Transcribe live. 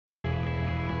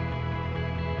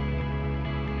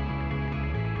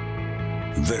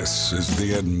This is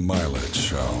the Ed Milet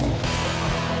Show.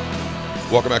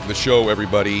 Welcome back to the show,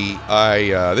 everybody.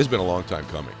 This has been a long time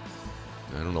coming.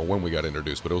 I don't know when we got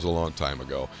introduced, but it was a long time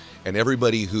ago. And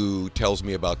everybody who tells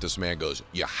me about this man goes,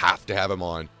 you have to have him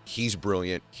on. He's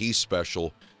brilliant. He's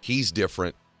special. He's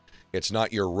different. It's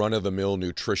not your run-of-the-mill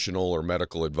nutritional or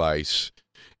medical advice.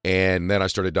 And then I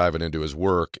started diving into his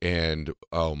work, and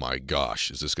oh my gosh,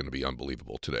 is this going to be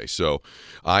unbelievable today. So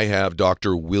I have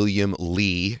Dr. William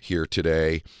Li here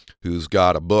today, who's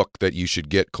got a book that you should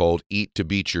get called Eat to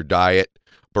Beat Your Diet,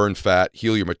 Burn Fat,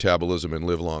 Heal Your Metabolism, and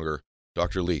Live Longer.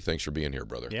 Dr. Li, thanks for being here,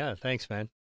 brother. Yeah, thanks, man.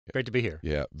 Great to be here.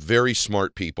 Yeah, very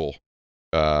smart people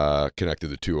connected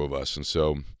the two of us. And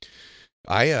so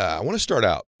I want to start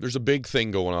out. There's a big thing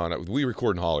going on. We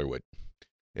record in Hollywood.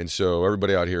 And so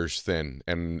everybody out here is thin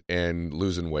and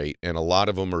losing weight, and a lot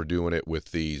of them are doing it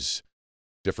with these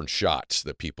different shots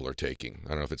that people are taking.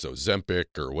 I don't know if it's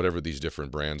Ozempic or whatever these different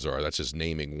brands are. That's just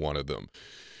naming one of them.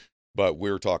 But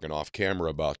we were talking off camera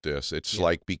about this. It's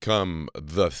like become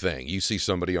the thing. You see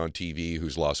somebody on TV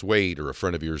who's lost weight, or a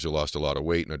friend of yours who lost a lot of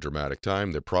weight in a dramatic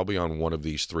time, they're probably on one of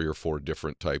these 3 or 4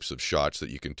 different types of shots that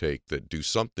you can take that do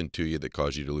something to you that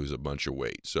cause you to lose a bunch of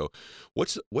weight. So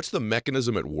what's the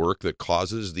mechanism at work that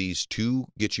causes these to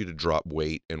get you to drop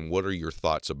weight, and what are your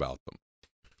thoughts about them?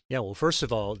 Yeah, well, first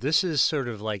of all, this is sort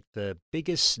of like the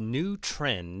biggest new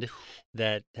trend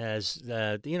that has,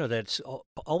 that's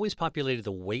always populated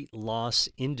the weight loss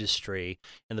industry,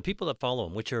 and the people that follow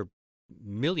them, which are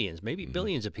millions, maybe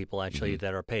billions of people actually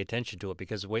that are pay attention to it,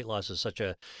 because weight loss is such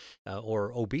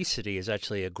or obesity is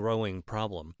actually a growing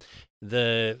problem.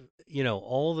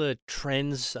 All the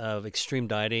trends of extreme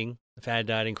dieting, fad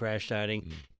dieting, crash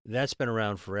dieting, that's been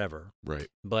around forever. Right.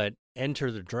 But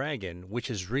enter the dragon, which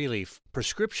is really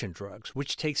prescription drugs,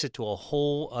 which takes it to a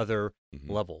whole other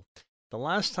level. The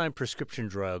last time prescription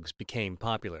drugs became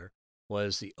popular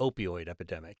was the opioid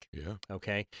epidemic. Yeah.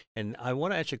 Okay. And I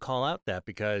want to actually call out that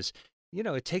because,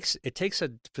 it takes a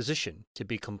physician to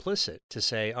be complicit, to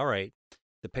say, all right,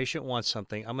 the patient wants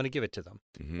something, I'm going to give it to them.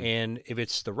 And if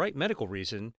it's the right medical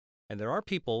reason, and there are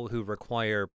people who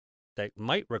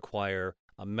might require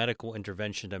a medical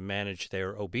intervention to manage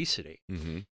their obesity.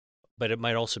 But it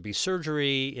might also be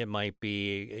surgery, it might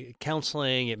be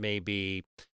counseling, it may be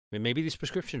these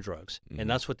prescription drugs. And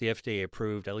that's what the FDA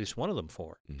approved at least one of them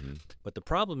for. But the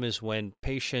problem is when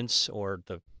patients or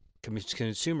the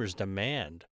consumers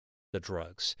demand the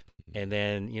drugs, and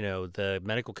then, the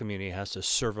medical community has to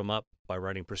serve them up by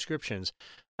writing prescriptions.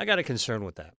 I got a concern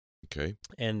with that. Okay.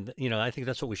 And, I think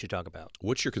that's what we should talk about.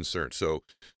 What's your concern? So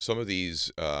some of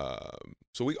these,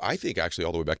 I think actually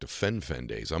all the way back to Fen-Phen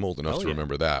days. I'm old enough to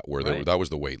remember that, where that was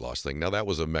the weight loss thing. Now that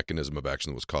was a mechanism of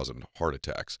action that was causing heart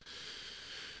attacks.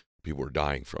 People were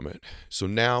dying from it. So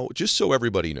now, just so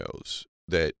everybody knows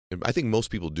that, and I think most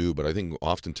people do, but I think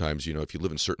oftentimes, if you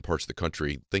live in certain parts of the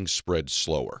country, things spread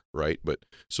slower, right? But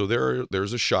so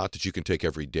there's a shot that you can take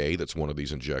every day. That's one of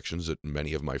these injections that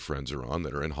many of my friends are on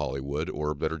that are in Hollywood,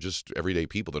 or that are just everyday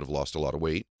people that have lost a lot of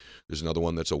weight. There's another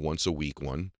one that's a once-a-week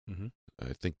one.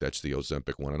 I think that's the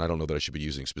Ozempic one, and I don't know that I should be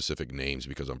using specific names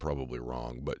because I'm probably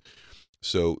wrong. But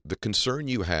so the concern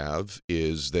you have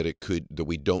is that that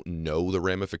we don't know the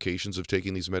ramifications of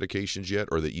taking these medications yet,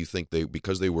 or that you think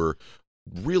because they were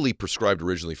really prescribed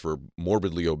originally for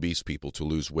morbidly obese people to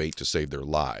lose weight to save their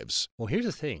lives. Well, here's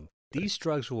the thing. These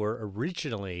drugs were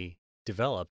originally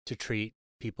developed to treat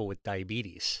people with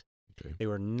diabetes. Okay. They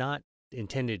were not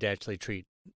intended to actually treat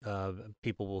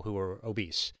people who are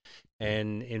obese.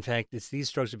 And in fact,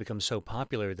 these drugs have become so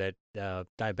popular that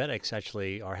diabetics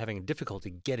actually are having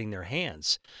difficulty getting their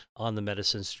hands on the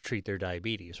medicines to treat their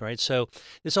diabetes, right? So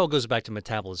this all goes back to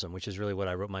metabolism, which is really what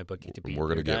I wrote my book to be. We're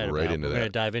going to get right into that. We're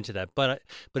going to dive into that. But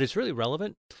it's really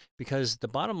relevant because the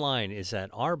bottom line is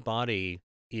that our body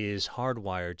is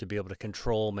hardwired to be able to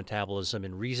control metabolism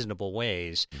in reasonable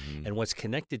ways. And what's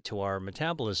connected to our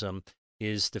metabolism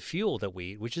is the fuel that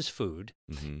we eat, which is food.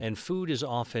 And food is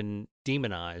often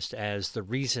demonized as the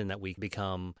reason that we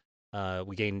become,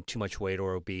 we gain too much weight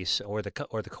or obese, or the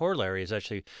corollary is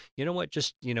actually,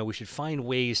 we should find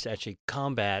ways to actually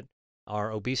combat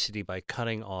our obesity by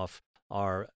cutting off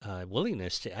our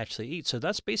willingness to actually eat. So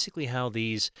that's basically how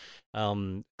these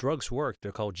drugs work.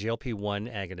 They're called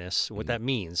GLP-1 agonists. What that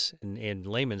means in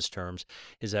layman's terms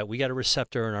is that we got a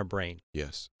receptor in our brain.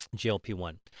 Yes.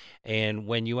 GLP-1. And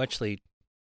when you actually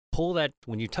pull that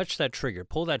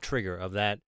trigger of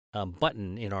that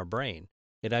button in our brain,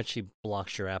 it actually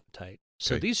blocks your appetite.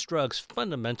 So these drugs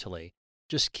fundamentally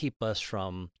just keep us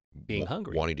from being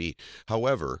hungry. Wanting to eat.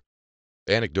 However,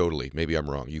 anecdotally, maybe I'm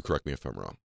wrong. You correct me if I'm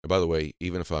wrong. And by the way,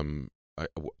 even if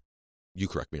you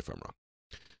correct me if I'm wrong.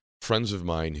 friends of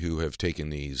mine who have taken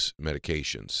these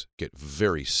medications get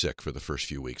very sick for the first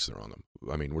few weeks they're on them.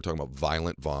 I mean, we're talking about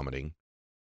violent vomiting.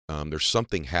 There's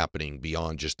something happening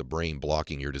beyond just the brain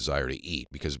blocking your desire to eat,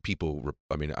 because people,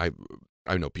 I mean, I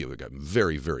know people that got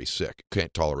very, very sick,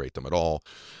 can't tolerate them at all.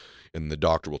 And the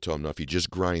doctor will tell them, no, if you just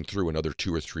grind through another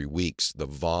 2 or 3 weeks, the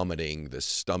vomiting, the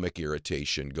stomach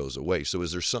irritation goes away. So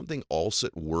is there something else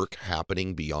at work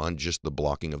happening beyond just the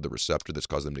blocking of the receptor that's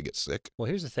caused them to get sick? Well,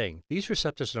 here's the thing. These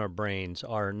receptors in our brains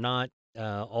are not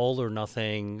all or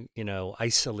nothing,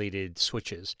 isolated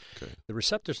switches. Okay. The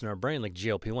receptors in our brain, like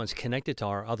GLP-1s, connected to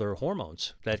our other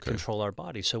hormones that control our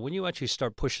body. So when you actually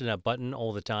start pushing that button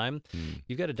all the time,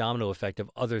 you get a domino effect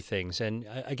of other things. And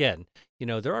again,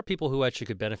 there are people who actually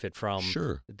could benefit from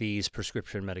these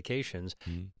prescription medications,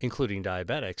 including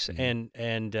diabetics.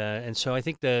 And so I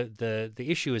think the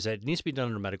issue is that it needs to be done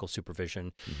under medical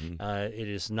supervision. It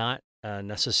is not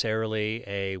necessarily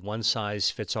a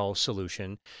one-size-fits-all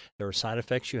solution. There are side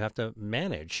effects you have to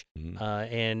manage,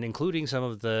 and including some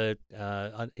of the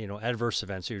adverse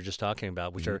events that you're just talking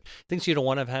about, which are things you don't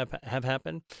want to have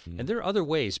happen. And there are other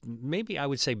ways, maybe I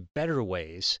would say better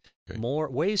ways, more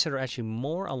ways that are actually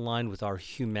more aligned with our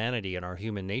humanity and our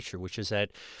human nature, which is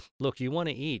that, look, you want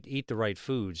to eat the right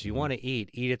foods. You want to eat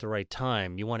at the right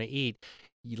time. You want to eat.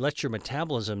 You let your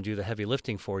metabolism do the heavy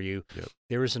lifting for you.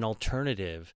 There is an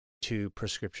alternative to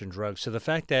prescription drugs. So the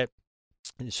fact that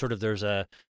sort of there's a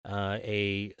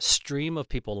stream of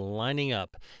people lining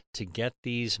up to get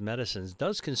these medicines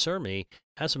does concern me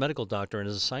as a medical doctor and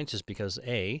as a scientist, because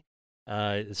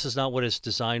this is not what it's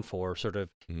designed for. Sort of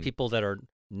people that are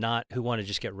not, who want to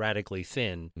just get radically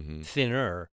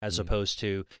thinner, as opposed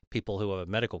to people who have a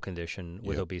medical condition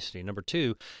with obesity. Number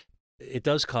two, it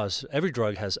does cause, every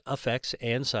drug has effects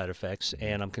and side effects,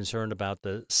 and I'm concerned about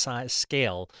the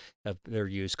scale of their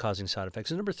use causing side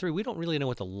effects. And number three, we don't really know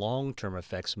what the long-term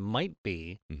effects might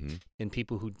be in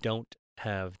people who don't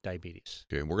have diabetes.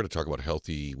 Okay, and we're going to talk about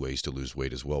healthy ways to lose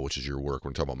weight as well, which is your work.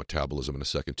 We're going to talk about metabolism in a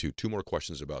second, too. 2 more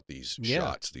questions about these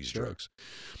shots, these drugs.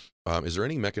 Is there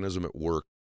any mechanism at work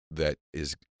that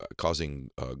is causing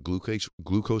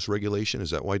glucose regulation? Is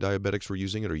that why diabetics were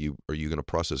using it? Are you going to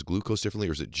process glucose differently,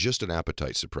 or is it just an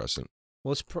appetite suppressant?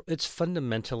 Well, it's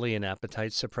fundamentally an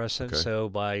appetite suppressant. Okay. So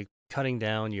by cutting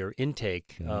down your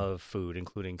intake of food,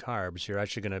 including carbs, you're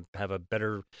actually going to have a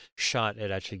better shot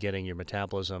at actually getting your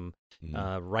metabolism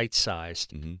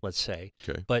right-sized, let's say.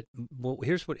 Okay. But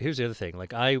here's the other thing.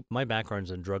 Like my background's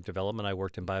in drug development. I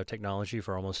worked in biotechnology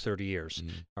for almost 30 years.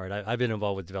 All right, I've been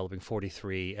involved with developing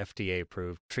 43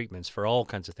 FDA-approved treatments for all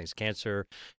kinds of things: cancer,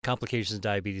 complications,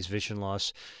 diabetes, vision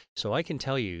loss. So I can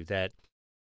tell you that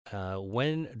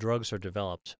when drugs are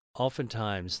developed,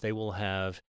 oftentimes they will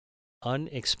have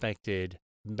unexpected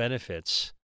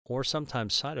benefits or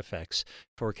sometimes side effects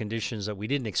for conditions that we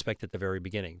didn't expect at the very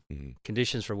beginning,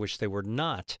 conditions for which they were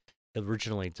not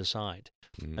originally designed.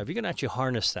 Now, if you can actually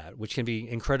harness that, which can be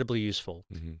incredibly useful,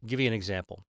 I'll give you an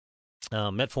example.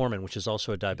 Metformin, which is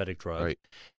also a diabetic drug,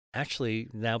 actually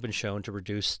now been shown to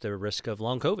reduce the risk of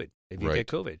long COVID if you get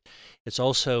COVID. It's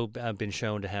also been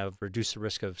shown to have reduced the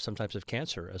risk of some types of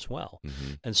cancer as well.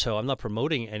 And so I'm not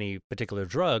promoting any particular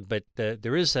drug, but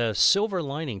there is a silver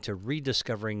lining to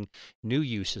rediscovering new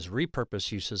uses,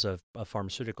 repurposed uses of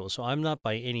pharmaceuticals. So I'm not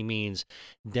by any means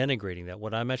denigrating that.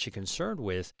 What I'm actually concerned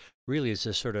with really is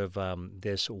this sort of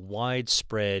this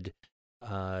widespread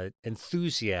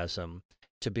enthusiasm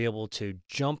to be able to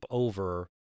jump over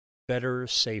better,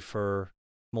 safer,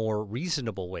 more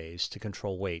reasonable ways to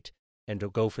control weight and to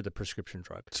go for the prescription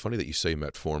drug. It's funny that you say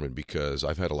metformin, because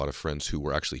I've had a lot of friends who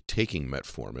were actually taking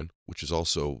metformin, which is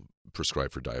also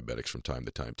prescribed for diabetics from time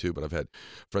to time too. But I've had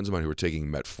friends of mine who are taking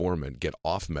metformin get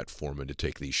off metformin to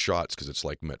take these shots, because it's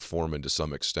like metformin to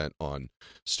some extent on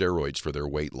steroids for their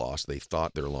weight loss. They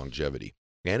thought their longevity.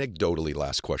 Anecdotally,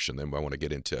 last question, then I want to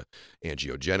get into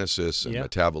angiogenesis and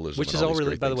metabolism, which is all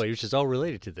related, by the way, which is all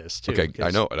related to this too. Okay, I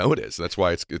know it is. That's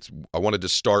why it's. I wanted to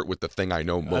start with the thing I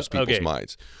know most people's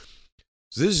minds.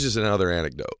 So this is just another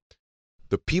anecdote.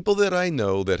 The people that I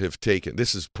know that have taken,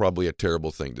 this is probably a terrible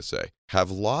thing to say,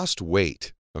 have lost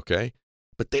weight, okay,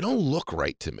 but they don't look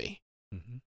right to me.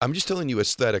 I'm just telling you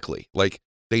aesthetically, like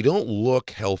they don't look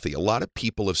healthy. A lot of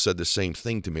people have said the same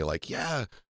thing to me, like, yeah,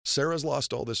 Sarah's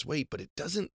lost all this weight, but it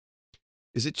doesn't.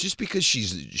 Is it just because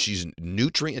she's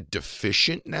nutrient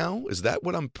deficient now? Is that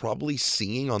what I'm probably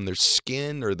seeing on their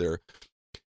skin or their?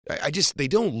 They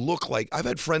don't look like. I've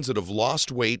had friends that have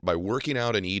lost weight by working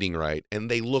out and eating right,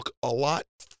 and they look a lot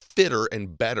fitter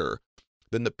and better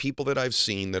than the people that I've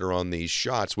seen that are on these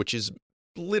shots, which is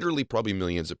literally probably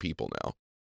millions of people now.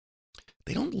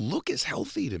 They don't look as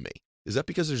healthy to me. Is that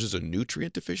because there's just a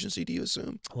nutrient deficiency, do you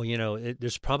assume? Well,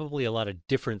 there's probably a lot of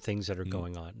different things that are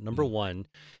going on. Number one,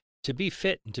 to be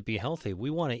fit and to be healthy,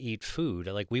 we want to eat food.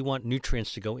 Like, we want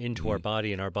nutrients to go into our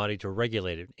body and our body to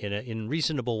regulate it in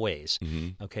reasonable ways,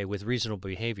 okay, with reasonable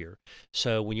behavior.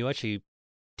 So when you actually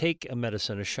take a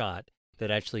medicine, a shot, that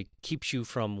actually keeps you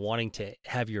from wanting to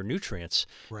have your nutrients,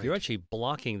 you're actually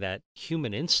blocking that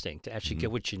human instinct to actually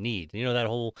get what you need. You know that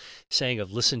whole saying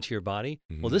of listen to your body?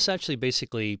 Well, this actually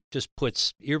basically just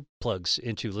puts earplugs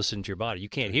into listen to your body. You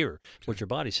can't hear what your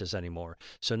body says anymore.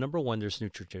 So number one, there's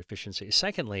nutrient deficiency.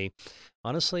 Secondly,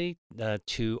 honestly,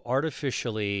 to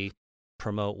artificially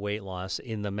promote weight loss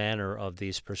in the manner of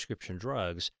these prescription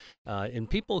drugs, in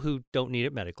people who don't need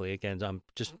it medically, again, I'm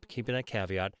just keeping that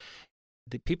caveat,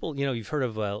 the people, you've heard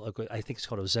of, I think it's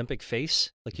called Ozempic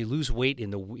face. Like, you lose weight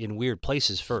in weird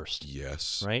places first.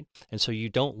 Yes. Right? And so you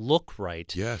don't look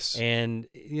right. Yes. And,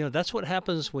 that's what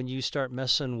happens when you start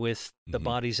messing with the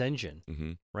body's engine,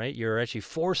 right? You're actually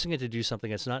forcing it to do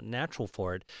something that's not natural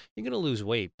for it. You're going to lose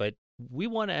weight, but we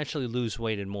want to actually lose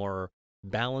weight in more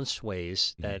balanced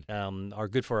ways that are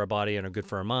good for our body and are good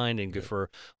for our mind and good for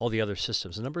all the other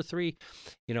systems. And number three,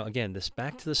 again, this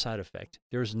back to the side effect.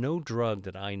 There's no drug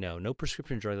that I know, no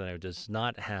prescription drug that I know does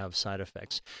not have side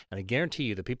effects. And I guarantee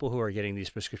you the people who are getting these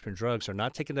prescription drugs are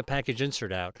not taking the package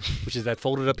insert out, which is that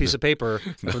folded up piece of paper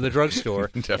from the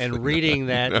drugstore, and reading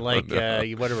that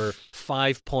whatever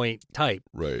 5-point type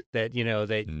that, that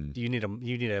you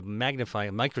need a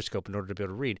magnifying microscope in order to be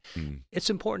able to read. It's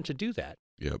important to do that.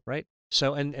 Yep. Right?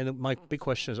 So, and my big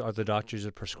question is, are the doctors that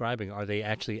are prescribing, are they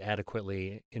actually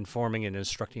adequately informing and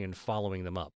instructing and following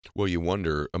them up? Well, you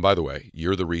wonder, and by the way,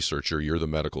 you're the researcher, you're the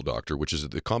medical doctor, which is,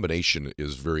 the combination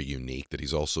is very unique, that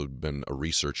he's also been a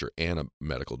researcher and a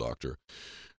medical doctor.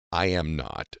 I am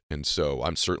not, and so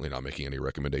I'm certainly not making any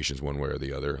recommendations one way or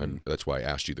the other, and that's why I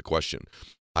asked you the question.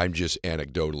 I'm just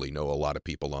anecdotally know a lot of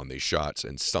people on these shots,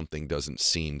 and something doesn't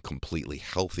seem completely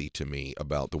healthy to me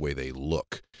about the way they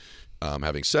look.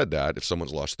 Having said that, if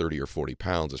someone's lost 30 or 40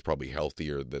 pounds, it's probably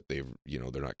healthier that they're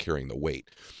not carrying the weight.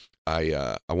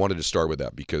 I wanted to start with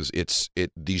that because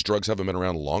these drugs haven't been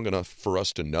around long enough for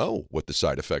us to know what the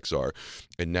side effects are.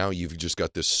 And now you've just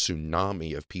got this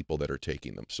tsunami of people that are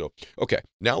taking them. So, okay,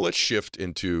 now let's shift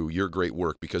into your great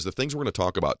work, because the things we're going to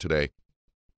talk about today,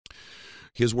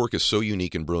 his work is so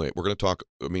unique and brilliant. We're going to talk,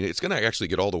 it's going to actually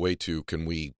get all the way to, can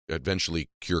we eventually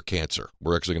cure cancer?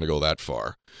 We're actually going to go that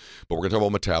far. But we're going to talk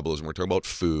about metabolism. We're going to talk about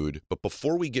food. But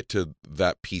before we get to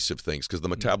that piece of things, because the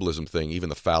metabolism thing, even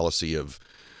the fallacy of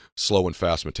slow and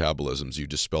fast metabolisms, you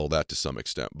dispel that to some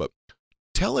extent. But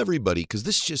tell everybody,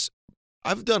 because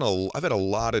I've had a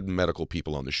lot of medical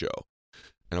people on the show.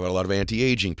 And I've had a lot of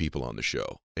anti-aging people on the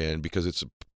show. And because it's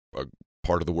a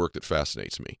part of the work that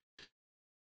fascinates me.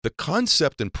 The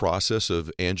concept and process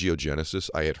of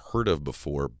angiogenesis I had heard of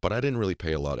before, but I didn't really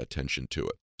pay a lot of attention to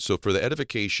it. So for the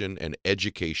edification and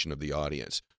education of the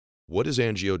audience, what is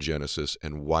angiogenesis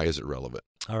and why is it relevant?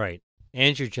 All right.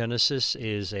 Angiogenesis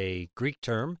is a Greek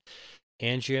term.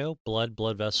 Angio, blood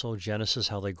vessel, genesis,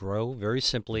 how they grow. Very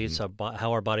simply, it's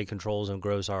how our body controls and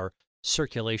grows our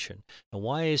circulation. And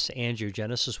why is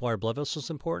angiogenesis, why are blood vessels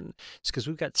important? It's because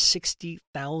we've got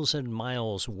 60,000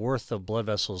 miles worth of blood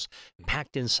vessels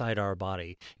packed inside our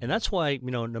body. And that's why,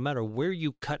 no matter where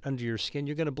you cut under your skin,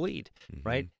 you're going to bleed,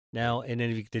 right? Now, and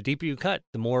then the deeper you cut,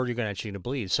 the more you're actually going to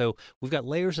bleed. So we've got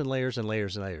layers and layers and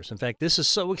layers and layers. In fact, this is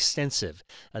so extensive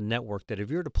a network that if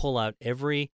you were to pull out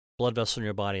every blood vessel in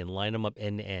your body and line them up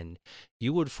end to end,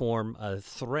 you would form a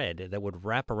thread that would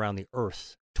wrap around the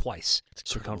earth twice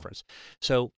circumference.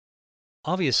 So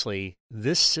obviously,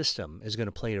 this system is going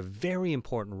to play a very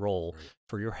important role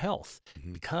for your health,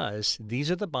 because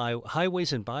these are the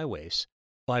highways and byways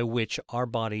by which our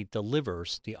body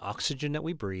delivers the oxygen that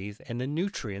we breathe and the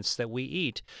nutrients that we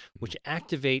eat, which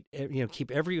activate, keep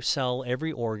every cell,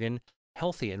 every organ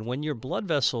healthy. And when your blood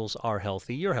vessels are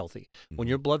healthy, you're healthy. When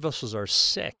your blood vessels are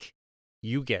sick,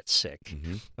 you get sick.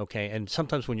 Okay, and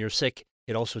sometimes when you're sick,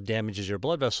 it also damages your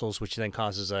blood vessels, which then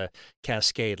causes a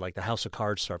cascade, like the house of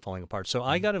cards start falling apart. So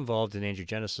I got involved in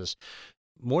angiogenesis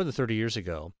more than 30 years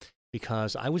ago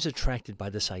because I was attracted by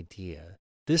this idea.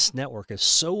 This network is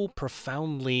so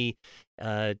profoundly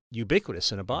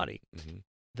ubiquitous in a body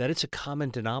that it's a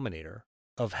common denominator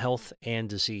of health and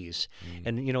disease.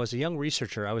 And as a young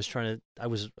researcher, I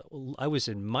was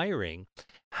admiring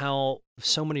how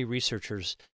so many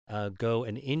researchers go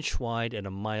an inch wide and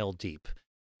a mile deep.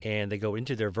 And they go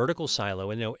into their vertical silo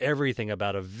and know everything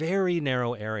about a very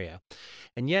narrow area.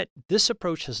 And yet, this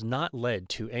approach has not led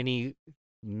to any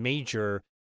major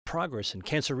progress in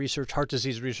cancer research, heart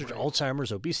disease research,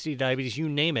 Alzheimer's, obesity, diabetes, you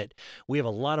name it. We have a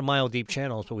lot of mile deep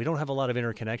channels, but we don't have a lot of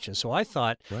interconnections. So I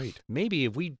thought maybe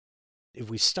if we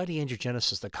study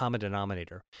angiogenesis, the common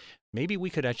denominator, maybe we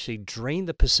could actually drain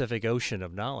the Pacific Ocean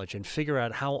of knowledge and figure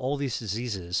out how all these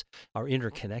diseases are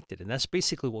interconnected. And that's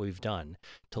basically what we've done.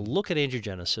 To look at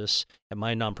angiogenesis, at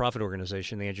my nonprofit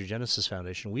organization, the Angiogenesis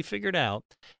Foundation, we figured out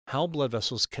how blood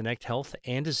vessels connect health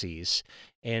and disease.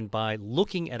 And by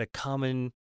looking at a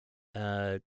common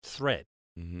thread,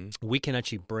 we can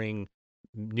actually bring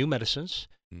new medicines,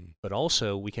 but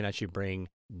also we can actually bring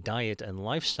diet and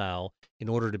lifestyle in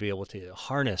order to be able to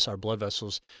harness our blood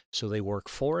vessels so they work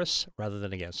for us rather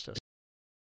than against us.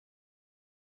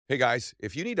 Hey guys,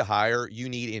 if you need to hire, you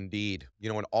need Indeed.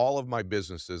 You know, in all of my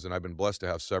businesses, and I've been blessed to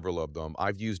have several of them,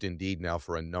 I've used Indeed now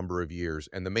for a number of years.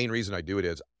 And the main reason I do it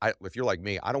is, if you're like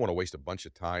me, I don't want to waste a bunch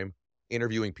of time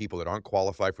interviewing people that aren't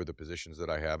qualified for the positions that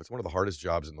I have. It's one of the hardest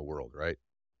jobs in the world, right?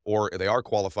 Or they are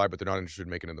qualified, but they're not interested in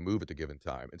making the move at the given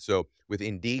time. And so with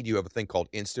Indeed, you have a thing called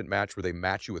Instant Match, where they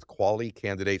match you with quality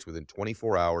candidates within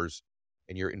 24 hours,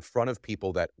 and you're in front of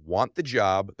people that want the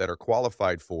job, that are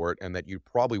qualified for it, and that you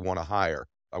probably want to hire.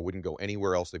 I wouldn't go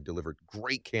anywhere else. They've delivered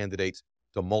great candidates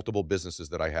to multiple businesses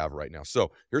that I have right now.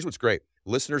 So here's what's great.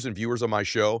 Listeners and viewers on my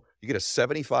show, you get a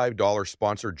 $75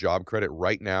 sponsored job credit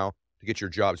right now to get your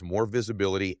jobs more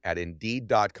visibility at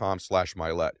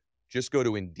Indeed.com/Mylett. Just go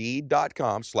to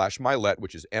Indeed.com/Mylett,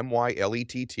 which is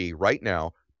MYLETT right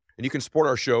now. And you can support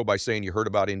our show by saying you heard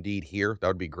about Indeed here. That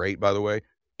would be great, by the way.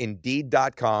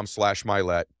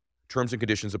 Indeed.com/Mylett. Terms and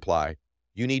conditions apply.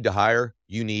 You need to hire.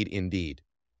 You need Indeed.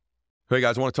 Hey,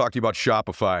 guys, I want to talk to you about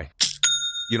Shopify.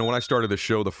 You know, when I started the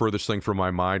show, the furthest thing from my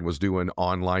mind was doing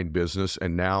online business,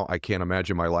 and now I can't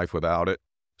imagine my life without it.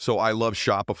 So I love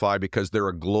Shopify because they're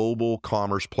a global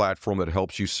commerce platform that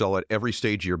helps you sell at every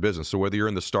stage of your business. So whether you're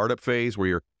in the startup phase where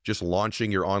you're just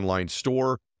launching your online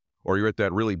store, or you're at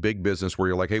that really big business where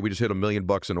you're like, hey, we just hit $1 million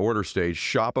in order stage,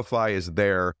 Shopify is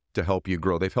there to help you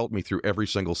grow. They've helped me through every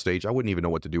single stage. I wouldn't even know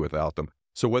what to do without them.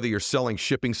 So whether you're selling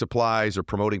shipping supplies or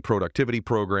promoting productivity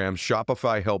programs,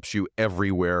 Shopify helps you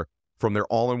everywhere, from their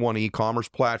all-in-one e-commerce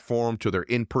platform to their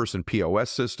in-person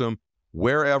POS system.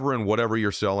 Wherever and whatever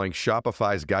you're selling,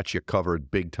 Shopify's got you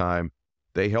covered big time.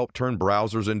 They help turn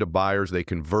browsers into buyers. They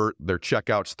convert their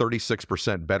checkouts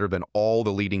 36% better than all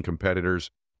the leading competitors.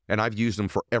 And I've used them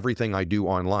for everything I do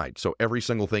online. So every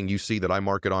single thing you see that I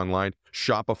market online,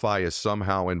 Shopify is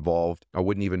somehow involved. I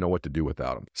wouldn't even know what to do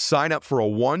without them. Sign up for a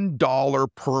 $1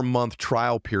 per month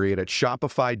trial period at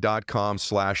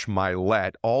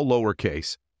Shopify.com/Mylett, all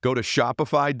lowercase. Go to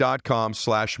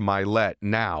Shopify.com/Mylett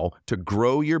now to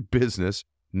grow your business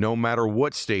no matter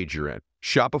what stage you're in.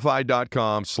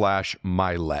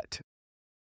 Shopify.com/Mylett.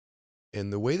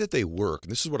 And the way that they work,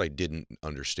 and this is what I didn't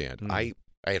understand. I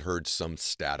had heard some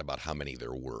stat about how many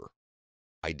there were.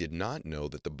 I did not know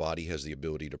that the body has the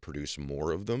ability to produce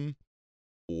more of them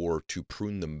or to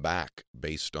prune them back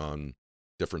based on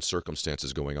different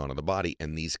circumstances going on in the body,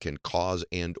 and these can cause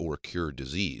and or cure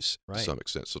disease to some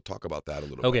extent. So talk about that a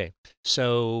little bit. Okay,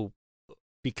 so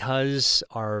because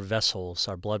our vessels,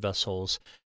 our blood vessels,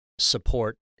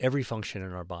 support every function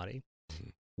in our body,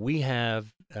 we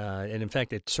have, and in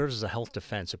fact, it serves as a health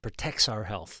defense. It protects our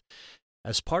health.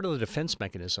 As part of the defense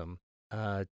mechanism,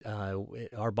 our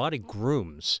body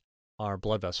grooms our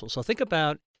blood vessels. So think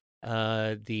about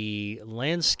the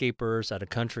landscapers at a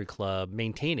country club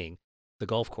maintaining the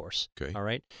golf course. Okay. All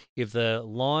right. If the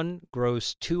lawn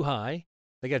grows too high,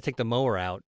 they got to take the mower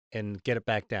out and get it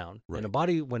back down. Right. And the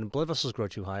body, when blood vessels grow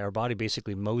too high, our body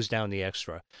basically mows down the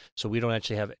extra. So we don't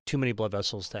actually have too many blood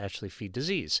vessels to actually feed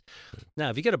disease. Okay. Now,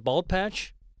 if you get a bald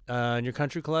patch in your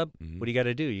country club, what do you got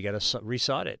to do? You got to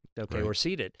resod it, okay, or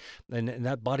seed it. And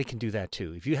that body can do that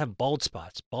too. If you have bald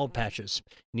spots, bald patches,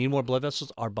 need more blood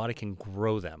vessels, our body can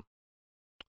grow them.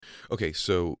 Okay,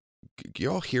 so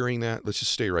y'all hearing that? Let's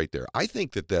just stay right there. I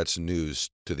think that that's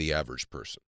news to the average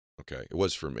person. Okay, it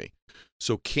was for me.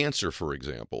 So cancer, for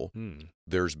example,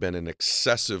 there's been an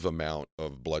excessive amount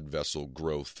of blood vessel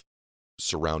growth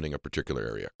surrounding a particular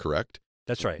area, correct?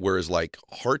 That's right. Whereas like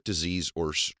heart disease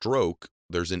or stroke,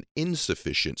 there's an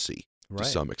insufficiency to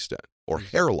some extent, or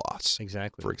hair loss,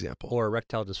 for example. Or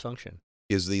erectile dysfunction.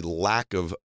 Is the lack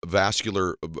of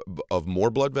vascular, of more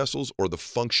blood vessels, or the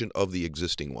function of the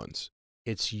existing ones?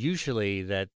 It's usually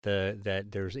that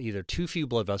there's either too few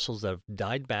blood vessels that have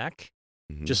died back,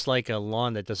 just like a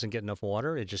lawn that doesn't get enough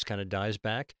water, it just kind of dies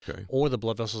back, or the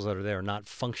blood vessels that are there are not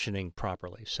functioning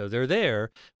properly. So they're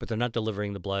there, but they're not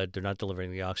delivering the blood, they're not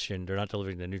delivering the oxygen, they're not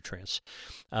delivering the nutrients.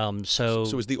 So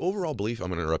is the overall belief, I'm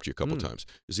going to interrupt you a couple times,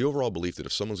 is the overall belief that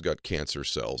if someone's got cancer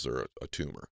cells or a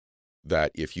tumor,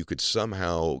 that if you could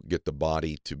somehow get the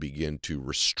body to begin to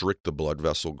restrict the blood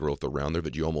vessel growth around there,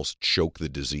 that you almost choke the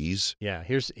disease? Yeah,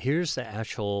 here's the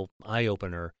actual eye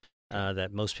opener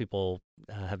that most people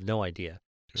have no idea.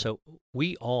 Okay. So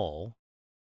we all,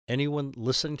 anyone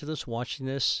listening to this, watching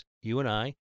this, you and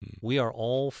I, we are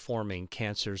all forming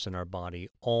cancers in our body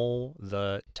all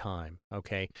the time,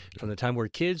 okay? From the time we're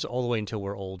kids all the way until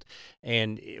we're old.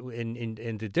 And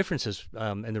the difference is,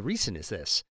 and the reason is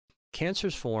this: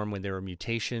 cancers form when there are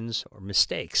mutations or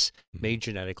mistakes made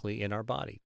genetically in our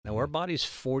body. Now, our body's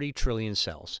 40 trillion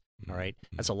cells, all right?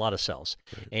 That's a lot of cells.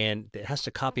 Right. And it has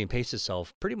to copy and paste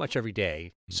itself pretty much every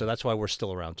day, so that's why we're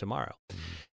still around tomorrow.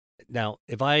 Now,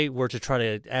 if I were to try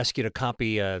to ask you to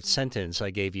copy a sentence I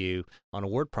gave you on a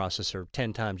word processor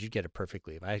 10 times, you'd get it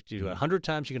perfectly. If I asked you to do it 100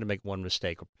 times, you're going to make one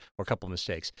mistake or a couple of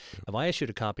mistakes. If I ask you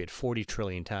to copy it 40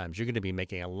 trillion times, you're going to be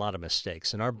making a lot of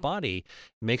mistakes. And our body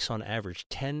makes on average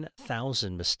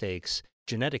 10,000 mistakes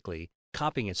genetically,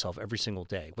 copying itself every single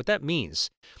day. What that means,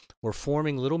 we're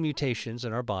forming little mutations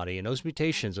in our body, and those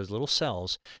mutations, those little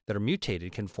cells that are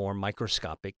mutated, can form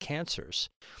microscopic cancers.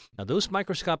 Now, those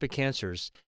microscopic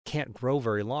cancers can't grow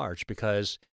very large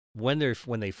because when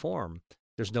they form,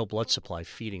 there's no blood supply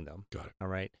feeding them. Got it. All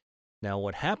right. Now,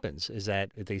 what happens is that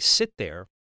they sit there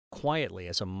quietly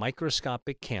as a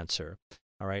microscopic cancer,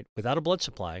 all right, without a blood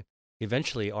supply.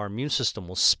 Eventually, our immune system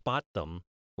will spot them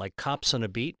like cops on a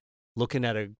beat, looking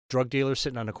at a drug dealer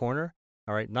sitting on a corner.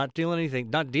 All right, not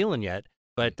dealing yet,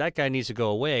 but that guy needs to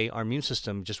go away. Our immune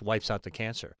system just wipes out the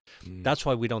cancer. That's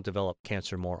why we don't develop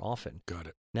cancer more often. Got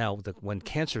it. Now, when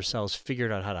cancer cells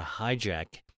figured out how to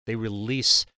hijack, they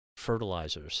release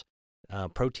fertilizers,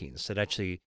 proteins that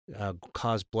actually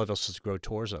cause blood vessels to grow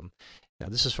towards them. Now,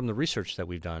 this is from the research that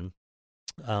we've done.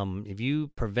 If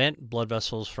you prevent blood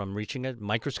vessels from reaching a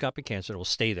microscopic cancer, it will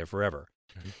stay there forever.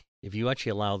 Okay. If you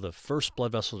actually allow the first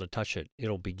blood vessel to touch it,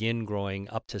 it'll begin growing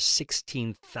up to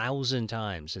 16,000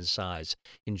 times in size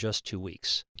in just 2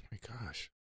 weeks. Oh my gosh.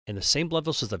 And the same blood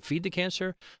vessels that feed the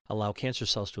cancer allow cancer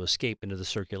cells to escape into the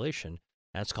circulation.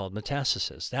 That's called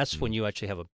metastasis. That's when you actually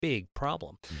have a big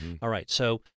problem. All right,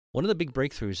 so one of the big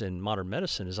breakthroughs in modern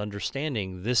medicine is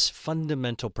understanding this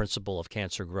fundamental principle of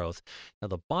cancer growth. Now,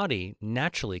 the body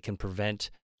naturally can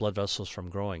prevent blood vessels from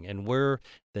growing. And where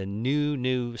the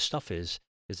new stuff is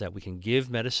that we can give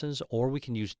medicines or we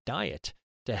can use diet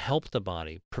to help the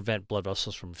body prevent blood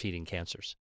vessels from feeding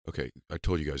cancers. Okay, I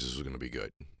told you guys this was going to be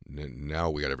good. Now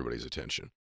we got everybody's attention.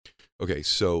 Okay,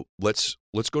 so let's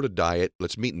go to diet.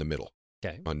 Let's meet in the middle.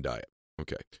 Okay. On diet.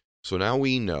 Okay. So now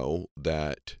we know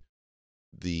that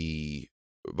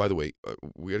by the way,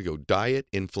 we got to go diet,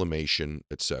 inflammation,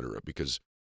 etc. Because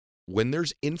when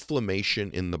there's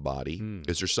inflammation in the body,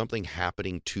 is there something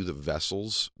happening to the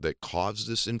vessels that cause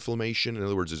this inflammation? In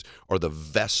other words, are the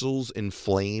vessels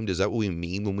inflamed? Is that what we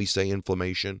mean when we say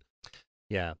inflammation?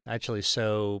 Yeah, actually,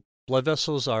 so blood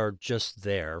vessels are just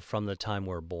there from the time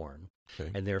we're born,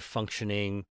 and they're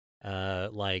functioning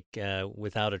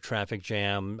without a traffic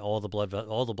jam. All the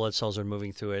blood cells are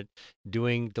moving through it,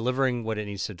 delivering what it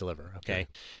needs to deliver. Okay.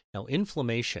 Now,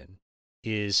 inflammation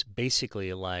is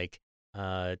basically like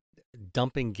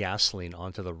dumping gasoline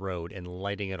onto the road and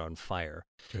lighting it on fire.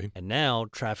 Okay. And now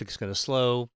traffic's going to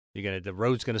slow. The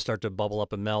road's going to start to bubble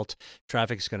up and melt.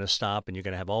 Traffic's going to stop, and you're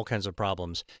going to have all kinds of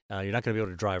problems. You're not going to be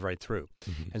able to drive right through.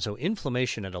 And so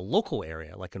inflammation at a local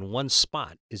area, like in one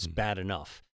spot, is bad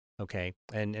enough. Okay,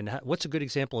 and what's a good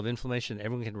example of inflammation that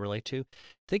everyone can relate to?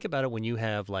 Think about it when you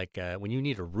have when you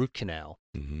need a root canal.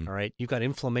 All right, you've got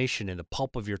inflammation in the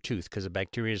pulp of your tooth because the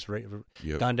bacteria has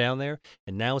gone down there,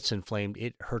 and now it's inflamed.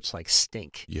 It hurts like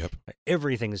stink. Yep.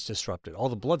 Everything is disrupted. All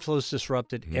the blood flow is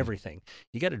disrupted. Everything.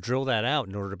 You got to drill that out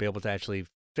in order to be able to actually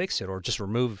fix it or just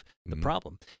remove the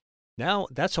problem. Now,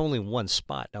 that's only one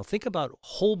spot. Now, think about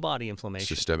whole body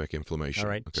inflammation. Systemic inflammation. All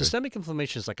right, systemic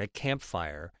inflammation is like a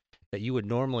campfire that you would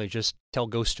normally just tell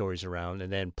ghost stories around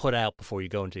and then put out before you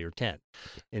go into your tent.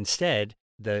 Instead,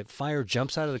 the fire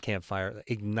jumps out of the campfire,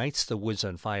 ignites the woods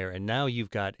on fire, and now you've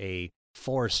got a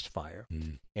forest fire,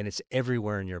 and it's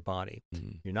everywhere in your body.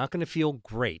 You're not going to feel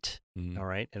great, all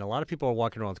right? And a lot of people are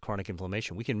walking around with chronic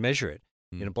inflammation. We can measure it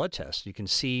in a blood test. You can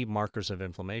see markers of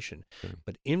inflammation.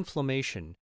 But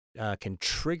inflammation can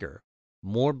trigger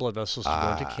more blood vessels to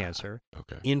go into cancer.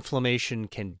 Inflammation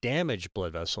can damage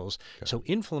blood vessels. So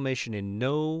inflammation in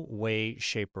no way,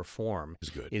 shape, or form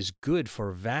is good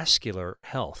for vascular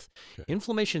health.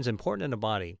 Inflammation is important in the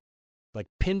body, like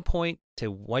pinpoint to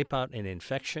wipe out an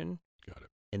infection,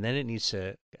 and then it needs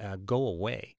to go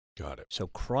away. Got it. So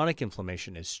chronic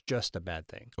inflammation is just a bad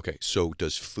thing. Okay, so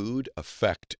does food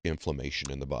affect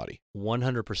inflammation in the body?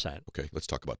 100%. Okay, let's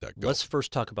talk about that. Go. Let's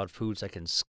first talk about foods that can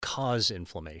cause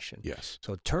inflammation. Yes.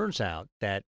 So it turns out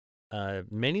that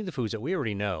many of the foods that we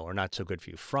already know are not so good for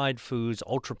you. Fried foods,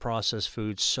 ultra-processed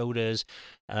foods, sodas,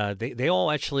 they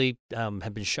all actually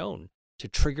have been shown to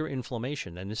trigger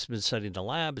inflammation. And this has been studied in the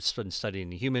lab. It's been studied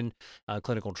in human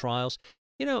clinical trials.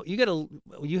 You know,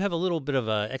 you have a little bit of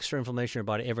extra inflammation in your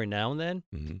body every now and then.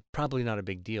 Mm-hmm. Probably not a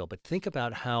big deal. But think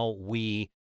about how we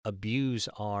abuse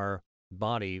our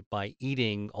body by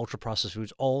eating ultra-processed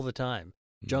foods all the time.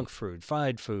 Junk food,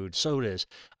 fried food, sodas.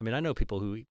 I mean, I know people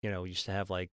who, used to have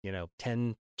 2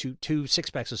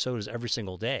 6-packs of sodas every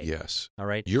single day. Yes. All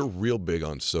right. You're real big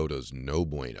on sodas, no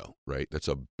bueno, right? That's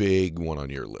a big one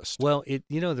on your list. Well,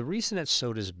 the reason that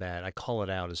soda's bad, I call it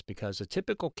out, is because a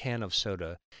typical can of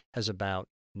soda has about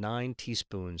 9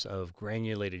 teaspoons of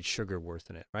granulated sugar worth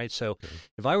in it, right? So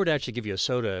if I were to actually give you a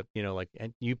soda,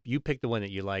 and you pick the one that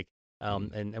you like,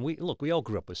 and we all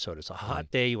grew up with soda. It's a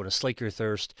hot day, you want to slake your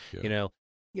thirst,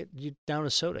 you down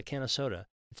a can of soda.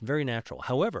 It's very natural.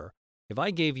 However, if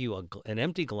I gave you an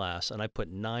empty glass and I put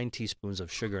 9 teaspoons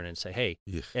of sugar in it and say, hey,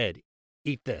 Ed,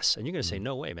 eat this, and you're going to say,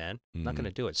 no way, man, I'm not going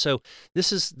to do it. So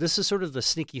this is sort of the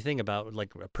sneaky thing about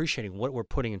appreciating what we're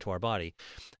putting into our body.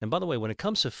 And by the way, when it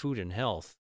comes to food and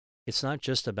health, it's not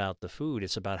just about the food.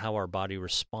 It's about how our body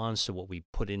responds to what we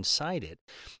put inside it.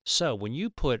 So when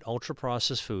you put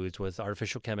ultra-processed foods with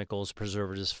artificial chemicals,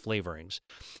 preservatives, flavorings,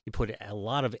 you put a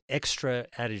lot of extra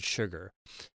added sugar,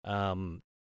 and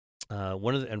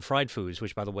fried foods,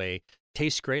 which, by the way,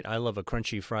 taste great. I love a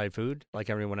crunchy fried food like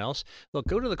everyone else. Look,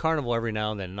 go to the carnival every now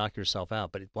and then and knock yourself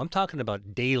out. But I'm talking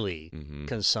about daily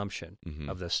consumption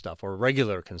of this stuff or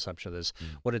regular consumption of this.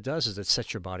 What it does is it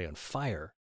sets your body on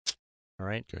fire. All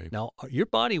right. Okay. Now, your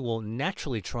body will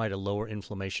naturally try to lower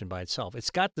inflammation by itself. It's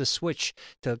got the switch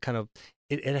to kind of,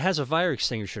 it has a fire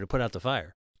extinguisher to put out the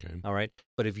fire. Okay. All right.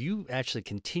 But if you actually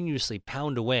continuously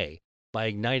pound away by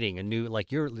igniting a new,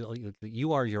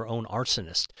 you are your own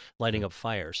arsonist lighting up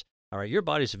fires. All right. Your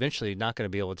body's eventually not going to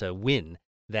be able to win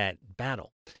that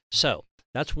battle. So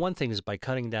that's one thing, is by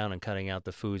cutting down and cutting out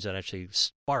the foods that actually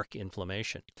spark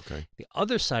inflammation. Okay. The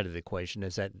other side of the equation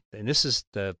is that, and this is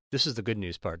the good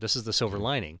news part, this is the silver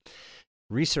lining.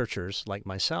 Researchers like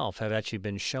myself have actually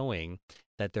been showing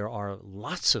that there are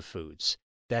lots of foods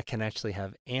that can actually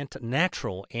have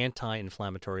natural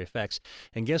anti-inflammatory effects.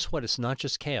 And guess what? It's not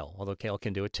just kale, although kale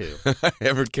can do it too.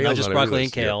 Not just broccoli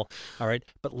and kale, all right?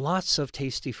 But lots of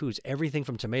tasty foods, everything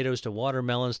from tomatoes to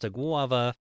watermelons to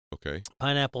guava,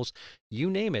 pineapples, you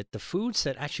name it. The foods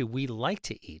that actually we like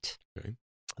to eat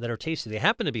that are tasty, they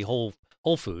happen to be whole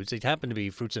foods. They happen to be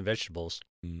fruits and vegetables.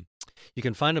 You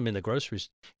can find them in the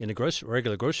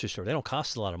regular grocery store. They don't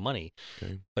cost a lot of money,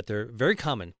 but they're very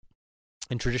common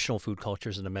in traditional food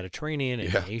cultures in the Mediterranean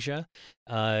and in Asia.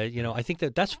 I think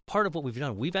that's part of what we've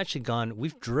done.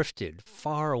 We've drifted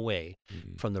far away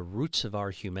from the roots of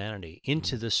our humanity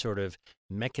into this sort of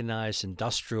mechanized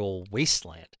industrial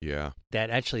wasteland that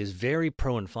actually is very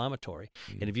pro-inflammatory.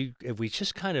 And if we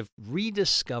just kind of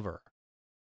rediscover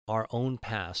our own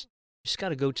past, you just got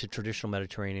to go to traditional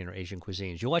Mediterranean or Asian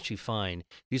cuisines. You'll actually find,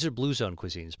 these are blue zone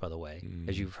cuisines, by the way,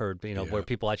 as you've heard, where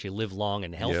people actually live long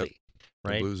and healthy.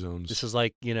 Right. The blue zones. This is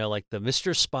like the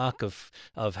Mr. Spock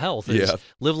of health is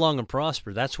live long and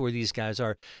prosper. That's where these guys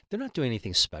are. They're not doing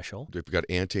anything special. They've got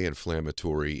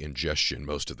anti-inflammatory ingestion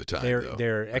most of the time.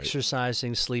 They're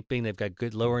exercising, sleeping. They've got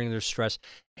good lowering their stress,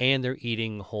 and they're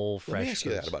eating whole fresh. Let me ask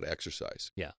you that about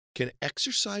exercise. Yeah. Can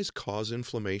exercise cause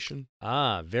inflammation?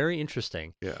 Very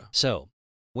interesting. Yeah. So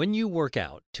when you work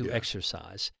out to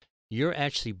exercise, you're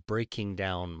actually breaking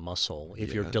down muscle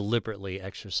if you're deliberately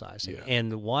exercising. Yeah.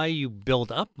 And why you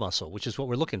build up muscle, which is what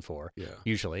we're looking for,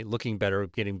 usually, looking better,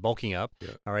 bulking up,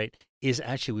 all right, is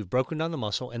actually we've broken down the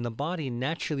muscle and the body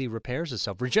naturally repairs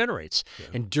itself, regenerates. Yeah.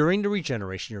 And during the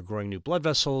regeneration, you're growing new blood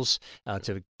vessels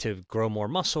to grow more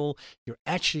muscle. You're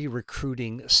actually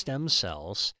recruiting stem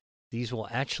cells. These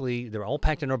they're all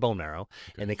packed in our bone marrow,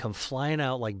 and they come flying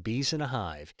out like bees in a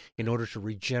hive in order to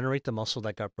regenerate the muscle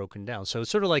that got broken down. So it's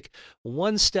sort of like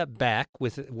one step back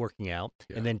with working out,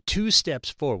 and then 2 steps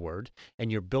forward,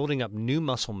 and you're building up new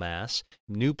muscle mass,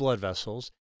 new blood vessels,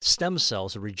 stem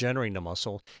cells are regenerating the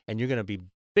muscle, and you're going to be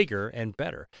bigger and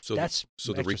better. So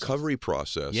the recovery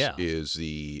process is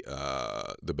the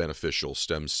beneficial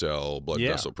stem cell blood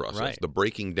vessel process. Right. The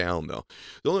breaking down, though,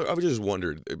 I just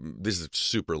wondered. This is a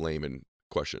super layman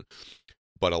question,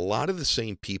 but a lot of the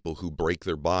same people who break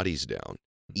their bodies down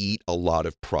eat a lot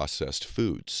of processed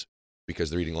foods because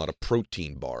they're eating a lot of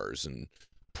protein bars and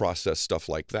processed stuff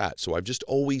like that. So I've just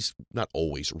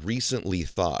recently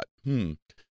thought,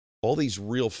 all these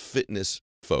real fitness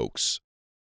folks,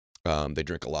 they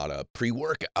drink a lot of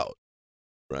pre-workout,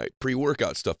 right?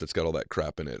 Pre-workout stuff that's got all that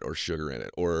crap in it or sugar in it,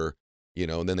 or,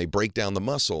 and then they break down the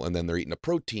muscle and then they're eating a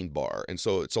protein bar. And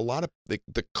so it's a lot of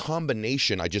the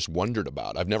combination I just wondered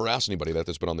about. I've never asked anybody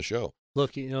that's been on the show.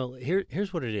 Look,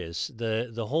 here's what it is.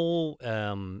 The whole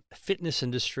fitness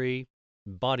industry,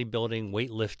 bodybuilding,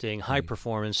 weightlifting, high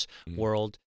performance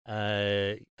world,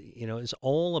 is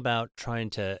all about trying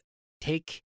to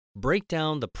break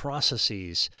down the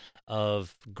processes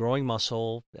of growing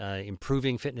muscle,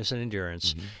 improving fitness and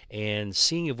endurance, and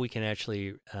seeing if we can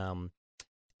actually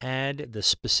add the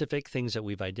specific things that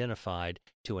we've identified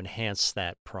to enhance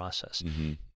that process.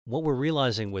 What we're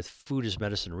realizing with food as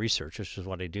medicine research, which is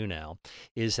what I do now,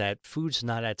 is that food's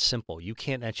not that simple. You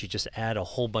can't actually just add a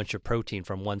whole bunch of protein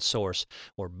from one source,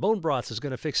 or bone broth is going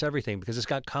to fix everything because it's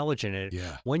got collagen in it.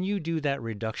 Yeah. When you do that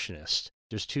reductionist,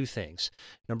 there's two things.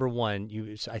 Number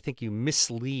one, I think we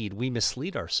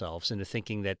mislead ourselves into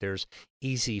thinking that there's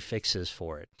easy fixes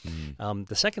for it.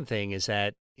 The second thing is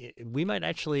that we might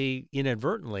actually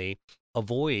inadvertently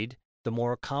avoid the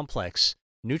more complex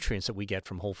nutrients that we get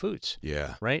from whole foods.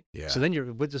 Yeah. Right? Yeah. So then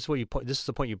this is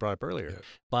the point you brought up earlier. Yeah.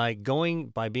 By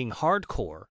being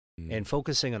hardcore and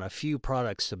focusing on a few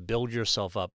products to build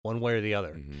yourself up one way or the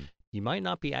other, you might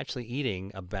not be actually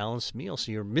eating a balanced meal.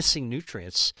 So you're missing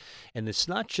nutrients. And it's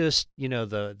not just,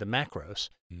 the macros.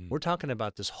 We're talking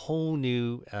about this whole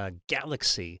new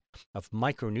galaxy of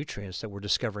micronutrients that we're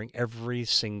discovering every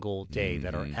single day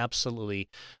that are absolutely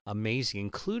amazing,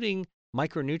 including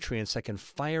micronutrients that can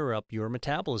fire up your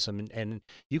metabolism. And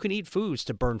you can eat foods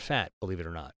to burn fat, believe it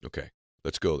or not. Okay,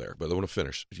 let's go there. But I want to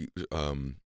finish.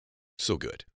 So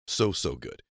good. So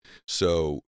good.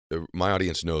 So my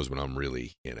audience knows when I'm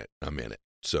really in it. I'm in it.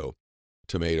 So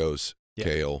tomatoes,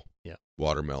 kale,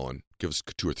 watermelon. Give us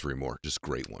 2 or 3 more. Just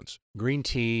great ones. Green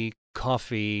tea,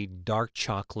 coffee, dark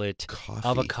chocolate,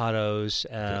 avocados.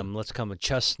 Let's come with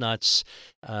chestnuts,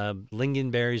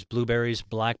 lingonberries, blueberries,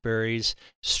 blackberries,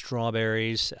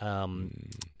 strawberries,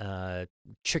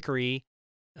 chicory,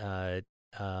 escarole,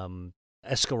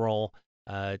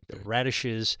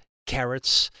 radishes,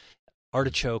 carrots,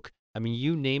 artichoke. I mean,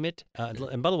 you name it.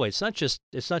 And by the way, it's not just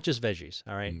veggies.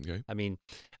 All right. Okay. I mean,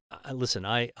 listen,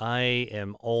 I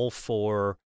am all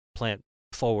for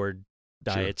plant-forward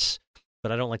diets, but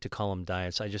I don't like to call them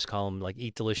diets. I just call them like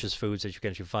eat delicious foods that you can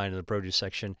actually find in the produce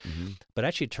section. But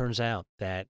actually, it turns out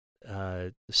that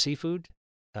seafood,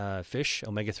 fish,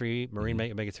 omega-3, marine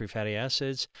omega-3 fatty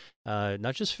acids,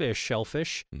 not just fish,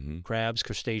 shellfish, crabs,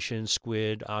 crustaceans,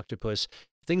 squid, octopus,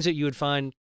 things that you would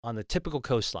find on the typical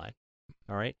coastline.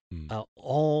 All right,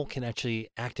 all can actually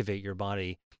activate your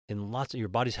body in lots of your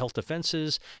body's health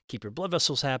defenses, keep your blood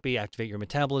vessels happy, activate your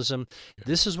metabolism. Yeah.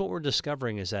 This is what we're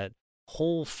discovering is that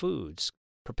whole foods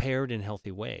prepared in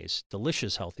healthy ways,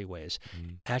 delicious healthy ways,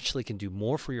 actually can do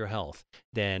more for your health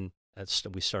than, as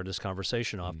we started this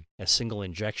conversation off, a single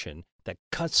injection that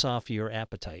cuts off your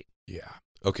appetite. Yeah.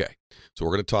 Okay. So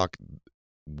we're going to talk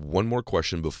one more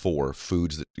question before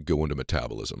foods that go into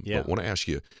metabolism. Yeah. But I want to ask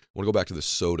you, I want to go back to the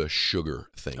soda sugar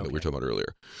thing that we were talking about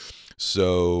earlier.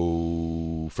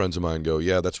 So friends of mine go,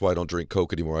 yeah, that's why I don't drink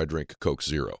Coke anymore. I drink Coke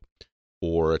Zero.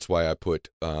 Or it's why I put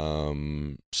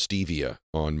stevia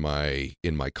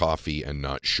in my coffee and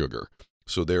not sugar.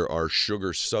 So there are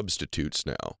sugar substitutes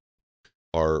now.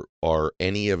 Are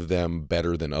any of them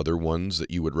better than other ones that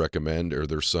you would recommend? Or are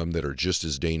there some that are just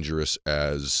as dangerous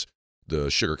as the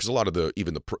sugar? Because a lot of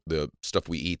the stuff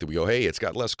we eat that we go, hey, it's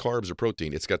got less carbs or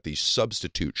protein. It's got these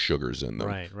substitute sugars in them.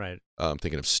 Right. I'm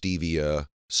thinking of stevia,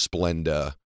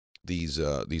 Splenda, these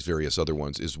various other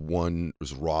ones. Is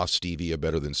raw stevia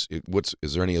better than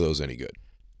is there any of those any good?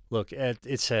 Look,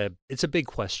 it's a big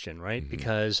question, right?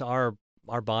 Because our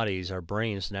bodies, our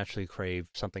brains naturally crave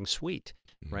something sweet,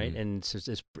 right? And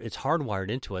it's hardwired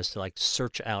into us to like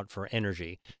search out for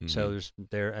energy. So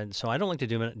so I don't like to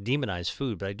demonize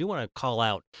food, but I do want to call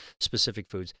out specific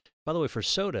foods. By the way, for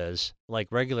sodas, like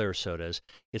regular sodas,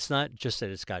 it's not just that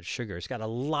it's got sugar; it's got a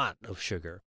lot of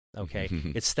sugar. Okay,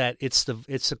 it's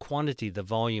the quantity, the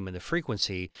volume, and the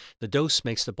frequency. The dose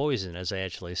makes the poison, as they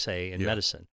actually say in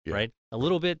medicine, right? A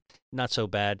little bit, not so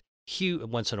bad.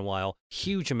 Once in a while,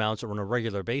 huge amounts or on a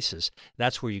regular basis.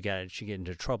 That's where you get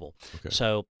into trouble. Okay.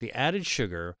 So the added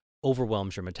sugar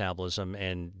overwhelms your metabolism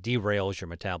and derails your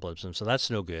metabolism. So that's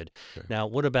no good. Okay. Now,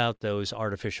 what about those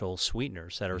artificial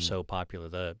sweeteners that are so popular,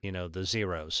 the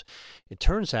zeros? It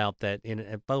turns out that,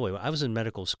 by the way, I was in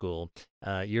medical school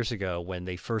years ago when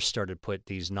they first started put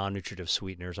these non-nutritive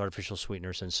sweeteners, artificial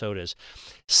sweeteners in sodas.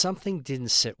 Something didn't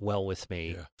sit well with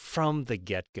me from the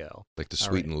get-go. Like the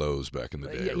Sweet and Lows back in the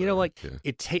day.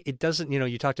 It doesn't,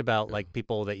 you talked about like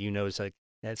people that it's like,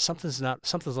 something's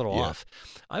a little off.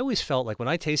 I always felt like when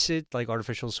I tasted like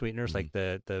artificial sweeteners, like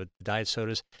the diet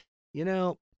sodas,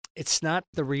 it's not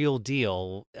the real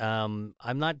deal. I'm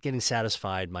not getting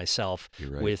satisfied myself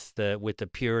with the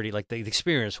purity. Like the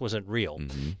experience wasn't real.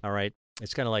 All right,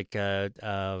 it's kind of like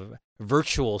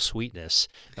virtual sweetness.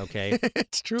 Okay,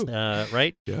 it's true.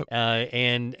 Right. Yep.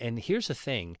 And here's the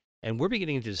thing, and we're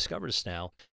beginning to discover this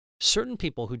now. Certain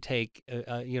people who take,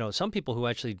 some people who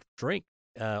actually drink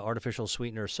artificial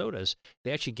sweetener sodas,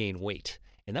 they actually gain weight.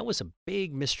 And that was a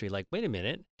big mystery. Like, wait a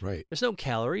minute. Right. There's no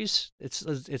calories.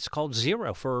 It's called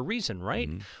zero for a reason, right?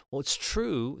 Well, it's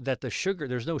true that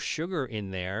there's no sugar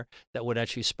in there that would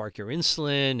actually spark your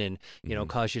insulin and,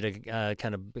 cause you to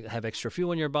kind of have extra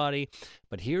fuel in your body.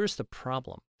 But here's the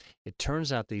problem. It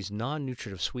turns out these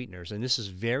non-nutritive sweeteners, and this is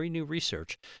very new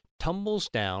research, tumbles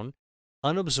down,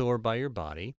 unabsorbed by your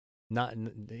body.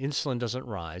 Insulin doesn't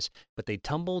rise, but they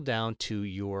tumble down to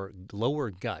your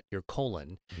lower gut, your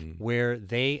colon, where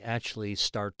they actually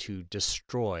start to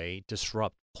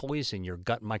disrupt, poison your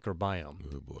gut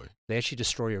microbiome. Oh boy! They actually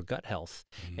destroy your gut health.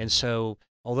 And so,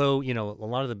 although a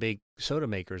lot of the big soda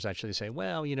makers actually say,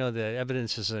 well, the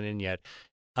evidence isn't in yet.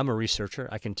 I'm a researcher.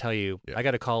 I can tell you, I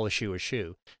got to call a shoe a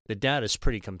shoe. The data is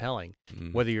pretty compelling.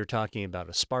 Whether you're talking about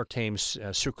aspartame,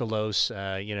 sucralose,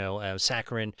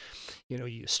 saccharin,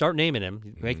 you start naming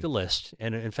them, make the list.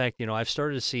 And in fact, I've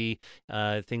started to see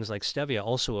things like stevia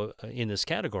also in this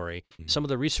category. Some of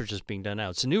the research is being done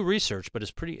now. It's new research, but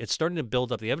it's starting to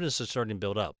build up. The evidence is starting to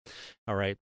build up. All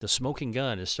right. The smoking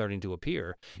gun is starting to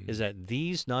appear, is that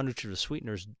these non-nutritive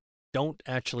sweeteners don't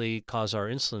actually cause our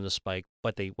insulin to spike,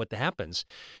 but what happens,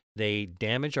 they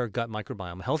damage our gut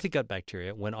microbiome, healthy gut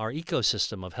bacteria. When our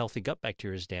ecosystem of healthy gut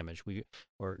bacteria is damaged,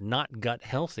 we're not gut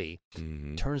healthy.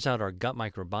 Turns out our gut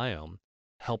microbiome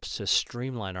helps to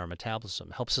streamline our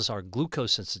metabolism, helps us our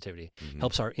glucose sensitivity,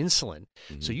 helps our insulin.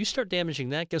 So you start damaging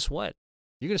that, guess what?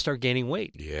 You're going to start gaining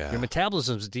weight. Yeah. Your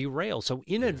metabolism's derailed. So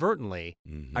inadvertently,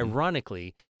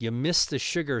 ironically, you miss the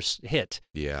sugar hit.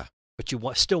 Yeah. But you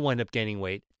still wind up gaining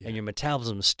weight, and your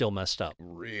metabolism is still messed up.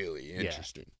 Really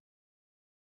interesting.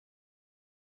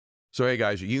 So, hey,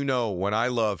 guys, when I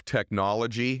love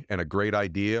technology and a great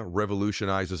idea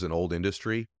revolutionizes an old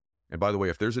industry. And by the way,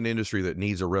 if there's an industry that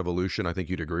needs a revolution, I think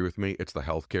you'd agree with me, it's the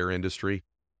healthcare industry.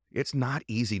 It's not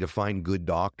easy to find good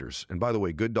doctors. And by the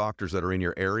way, good doctors that are in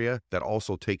your area that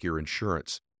also take your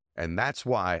insurance. And that's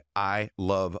why I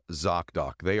love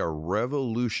ZocDoc. They are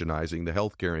revolutionizing the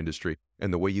healthcare industry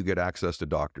and the way you get access to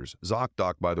doctors.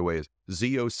 ZocDoc, by the way, is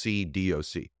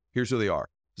ZocDoc. Here's who they are.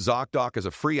 ZocDoc is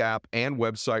a free app and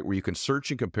website where you can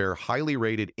search and compare highly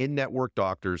rated in-network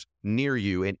doctors near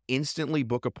you and instantly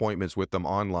book appointments with them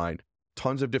online.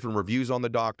 Tons of different reviews on the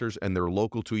doctors, and they're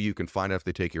local to you. You can find out if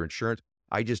they take your insurance.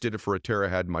 I just did it for a tear I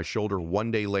had in my shoulder.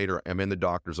 One day later, I'm in the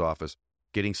doctor's office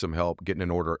getting some help, getting an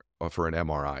order for an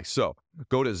MRI. So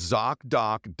go to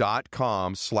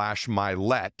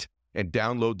ZocDoc.com/Milet and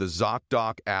download the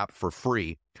ZocDoc app for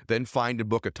free. Then find and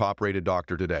book a top-rated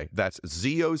doctor today. That's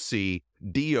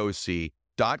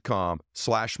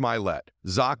ZocDoc.com/Milet.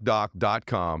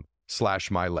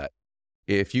 ZocDoc.com/Milet.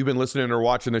 If you've been listening or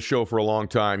watching the show for a long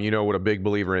time, you know what a big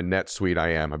believer in NetSuite I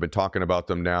am. I've been talking about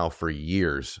them now for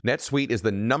years. NetSuite is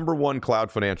the #1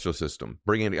 cloud financial system,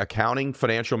 bringing accounting,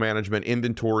 financial management,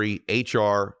 inventory,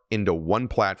 HR into one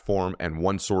platform and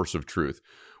one source of truth.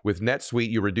 With NetSuite,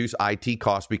 you reduce IT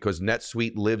costs because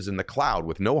NetSuite lives in the cloud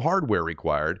with no hardware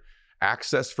required,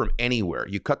 access from anywhere.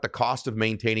 You cut the cost of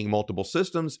maintaining multiple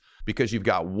systems because you've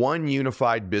got one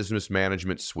unified business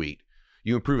management suite.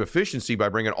 You improve efficiency by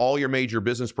bringing all your major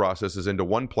business processes into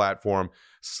one platform,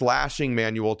 slashing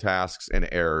manual tasks and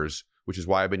errors, which is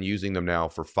why I've been using them now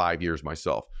for 5 years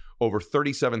myself. Over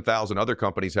 37,000 other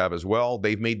companies have as well.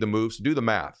 They've made the moves. Do the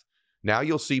math. Now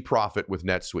you'll see profit with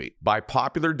NetSuite. By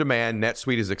popular demand,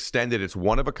 NetSuite has extended its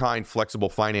one-of-a-kind flexible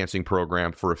financing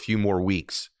program for a few more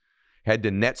weeks. Head to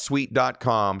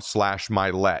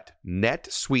netsuite.com/Milet.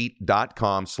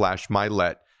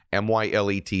 netsuite.com/Milet,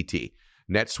 MYLETT.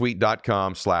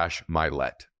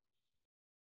 netsuite.com/Milet.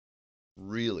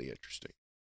 Really interesting.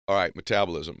 All right,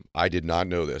 metabolism. I did not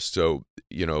know this. So,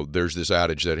 there's this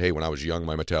adage that, hey, when I was young,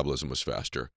 my metabolism was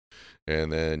faster.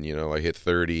 And then, I hit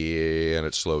 30 and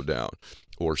it slowed down.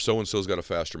 or so-and-so's got a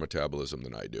faster metabolism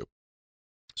than I do.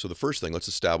 So the first thing, let's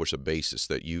establish a basis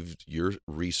that your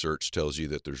research tells you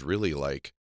that there's really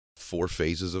like 4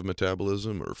 phases of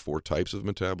metabolism or 4 types of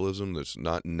metabolism. That's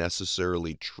not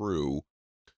necessarily true,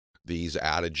 these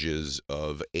adages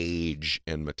of age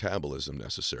and metabolism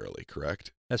necessarily,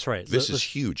 correct? That's right. This is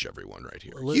huge, everyone, right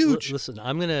here. Huge. Listen,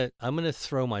 I'm gonna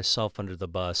throw myself under the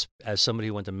bus as somebody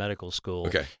who went to medical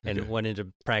school and went into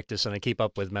practice, and I keep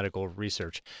up with medical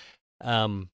research.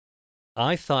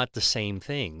 I thought the same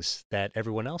things that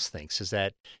everyone else thinks, is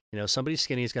that, somebody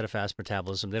skinny has got a fast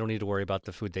metabolism. They don't need to worry about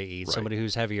the food they eat. Right. Somebody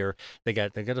who's heavier, they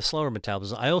got a slower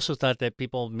metabolism. I also thought that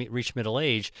people reach middle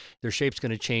age, their shape's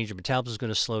going to change, their metabolism is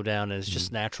going to slow down, and it's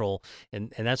just natural,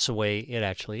 and that's the way it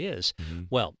actually is. Mm-hmm.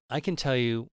 Well, I can tell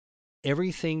you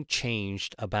everything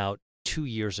changed about 2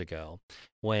 years ago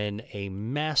when a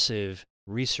massive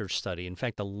research study, in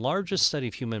fact, the largest study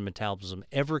of human metabolism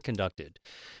ever conducted,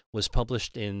 was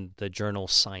published in the journal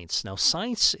Science. Now,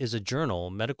 Science is a journal,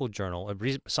 medical journal,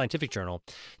 a scientific journal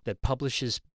that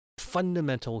publishes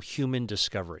fundamental human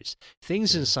discoveries.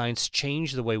 Things in science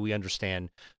change the way we understand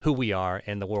who we are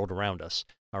and the world around us.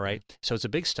 All right. So it's a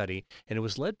big study, and it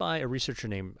was led by a researcher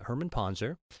named Herman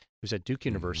Ponzer, who's at Duke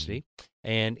University,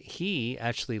 and he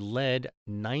actually led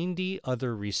 90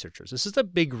 other researchers. This is a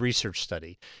big research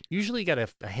study. Usually you got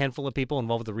a handful of people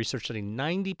involved with the research study,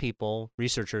 90 people,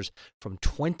 researchers from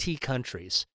 20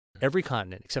 countries, every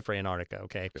continent except for Antarctica,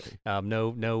 okay?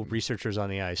 No researchers on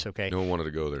the ice, okay? No one wanted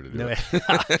to go there to do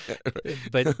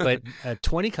it. But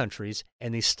 20 countries,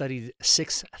 and they studied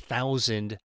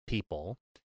 6,000 people,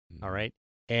 all right?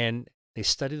 And they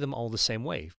studied them all the same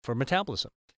way for metabolism.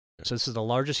 So this is the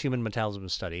largest human metabolism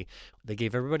study. They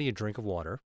gave everybody a drink of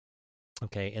water,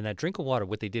 okay? And that drink of water,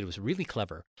 what they did was really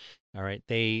clever, all right?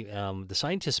 They, the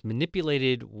scientists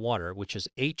manipulated water, which is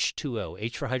H2O,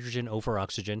 H for hydrogen, O for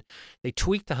oxygen. They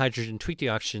tweaked the hydrogen, tweaked the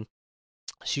oxygen,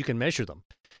 so you can measure them,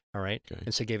 all right? Okay.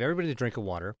 And so they gave everybody the drink of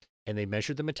water, and they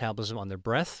measured the metabolism on their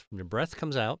breath. When their breath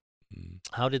comes out,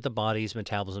 how did the body's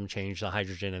metabolism change the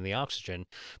hydrogen and the oxygen,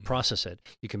 process it?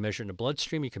 You can measure it in the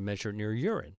bloodstream. You can measure it in your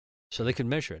urine. So they could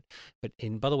measure it. But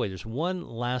by the way, there's one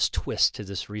last twist to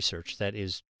this research that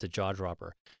is the jaw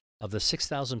dropper. Of the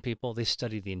 6,000 people, they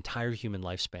studied the entire human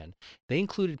lifespan. They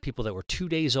included people that were 2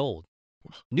 days old,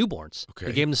 newborns. Okay.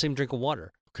 They gave them the same drink of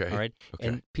water. Okay. All right. Okay.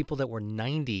 And people that were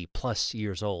 90 plus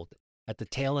years old at the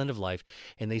tail end of life,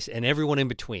 and everyone in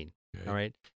between. Okay. All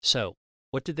right. So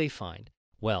what did they find?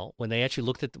 Well, when they actually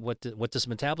looked at what does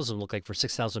metabolism look like for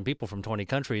 6,000 people from 20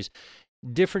 countries,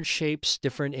 different shapes,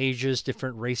 different ages,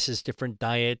 different races, different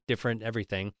diet, different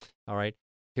everything, all right,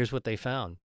 here's what they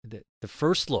found. The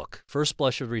first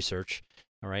blush of research,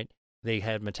 all right, they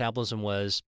had metabolism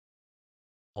was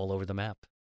all over the map,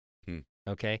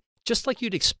 okay? Just like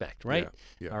you'd expect, right?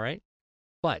 Yeah. All right?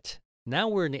 But now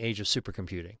we're in the age of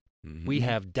supercomputing. Mm-hmm. We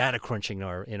have data crunching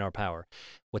in our power.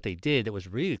 What they did that was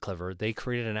really clever, they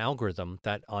created an algorithm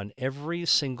that on every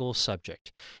single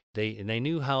subject, they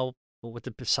knew what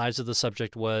the size of the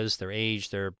subject was, their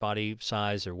age, their body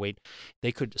size, their weight.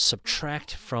 They could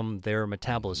subtract from their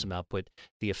metabolism output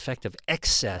the effect of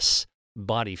excess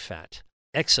body fat.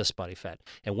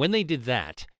 And when they did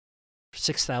that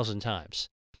 6,000 times,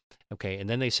 okay, and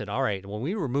then they said, all right, when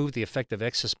we remove the effect of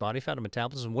excess body fat and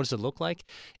metabolism, what does it look like?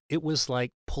 It was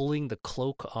like pulling the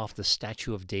cloak off the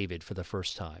statue of David for the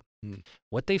first time.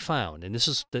 What they found, and this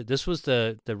was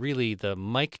the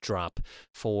mic drop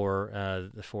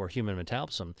for human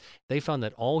metabolism. They found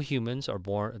that all humans are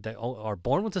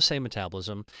born with the same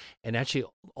metabolism, and actually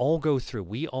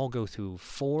we all go through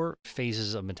 4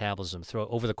 phases of metabolism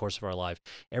over the course of our life.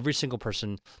 Every single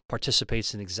person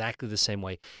participates in exactly the same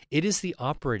way. It is the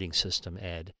operating system,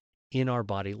 Ed, in our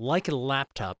body, like a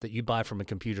laptop that you buy from a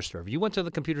computer store. If you went to the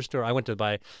computer store, I went to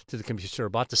the computer store,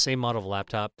 bought the same model of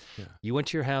laptop. Yeah. You went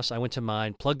to your house, I went to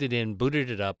mine, plugged it in, booted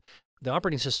it up. The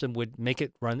operating system would make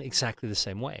it run exactly the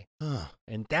same way.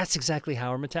 And that's exactly how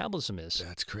our metabolism is.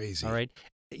 That's crazy. All right.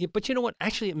 But you know what?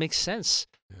 Actually, it makes sense.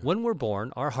 Yeah. When we're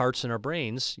born, our hearts and our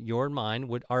brains, your and mine,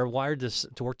 are wired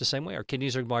to work the same way. Our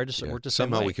kidneys are wired to work the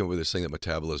same way. Somehow we come up with this thing that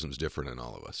metabolism is different in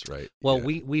all of us, right? Well,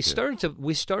 we started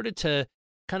to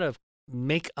kind of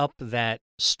make up that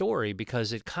story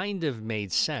because it kind of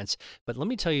made sense. But let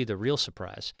me tell you the real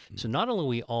surprise. So not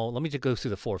only let me just go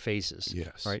through the 4 phases.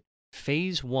 Yes. All right.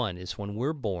 Phase 1 is when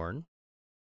we're born.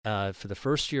 For the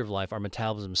first year of life, our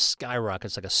metabolism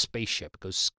skyrockets like a spaceship. It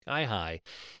goes sky high.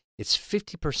 It's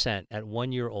 50% at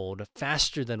 1 year old,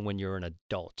 faster than when you're an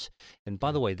adult. And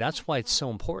by the way, that's why it's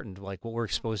so important, like what we're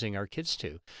exposing our kids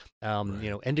to.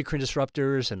 Endocrine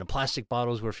disruptors and the plastic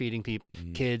bottles we're feeding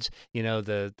kids,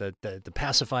 the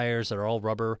pacifiers that are all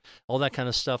rubber, all that kind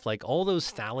of stuff, like all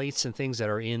those phthalates and things that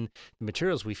are in the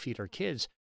materials we feed our kids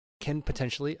can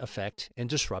potentially affect and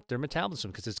disrupt their metabolism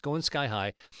because it's going sky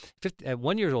high. At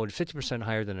 1 year old, 50%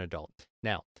 higher than an adult.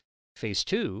 Now, phase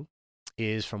 2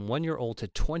 is from 1 year old to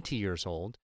 20 years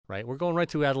old, right? We're going right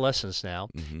through adolescence now.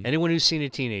 Mm-hmm. Anyone who's seen a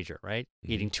teenager, right?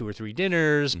 Mm-hmm. Eating 2 or 3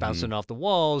 dinners, bouncing off the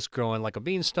walls, growing like a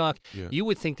beanstalk, you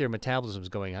would think their metabolism is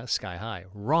going sky high.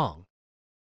 Wrong.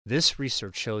 This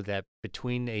research showed that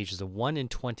between the ages of 1 and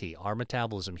 20, our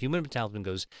metabolism, human metabolism,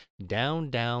 goes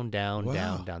down, down, down,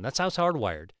 down, down. That's how it's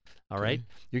hardwired. All right?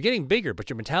 You're getting bigger, but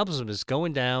your metabolism is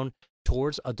going down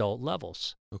towards adult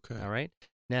levels. Okay. All right?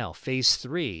 Now, phase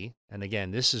 3, and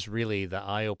again, this is really the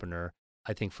eye-opener,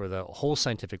 I think, for the whole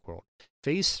scientific world.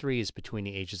 Phase 3 is between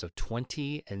the ages of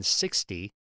 20 and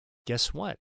 60. Guess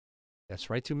what? That's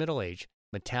right through middle age.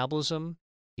 Metabolism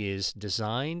is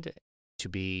designed to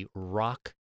be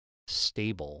rock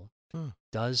stable,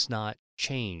 does not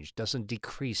change, doesn't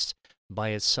decrease by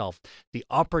itself. The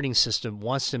operating system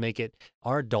wants to make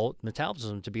our adult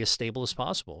metabolism to be as stable as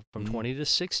possible from 20 to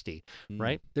 60,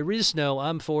 right? There is no,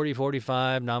 I'm 40,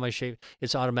 45, now my shape,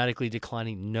 it's automatically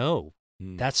declining. No,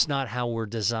 that's not how we're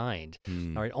designed.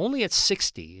 All right, only at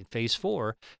 60, in phase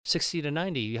 4, 60 to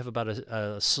 90, you have about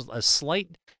a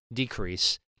slight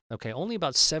decrease, okay, only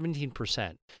about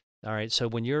 17%. All right, so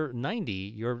when you're 90,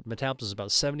 your metabolism is about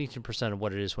 17% of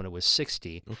what it is when it was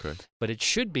 60. Okay. But it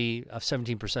should be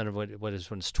 17% of what it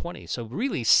is when it's 20. So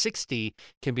really, 60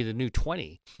 can be the new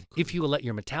 20 if you let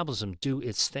your metabolism do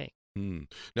its thing.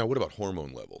 Now, what about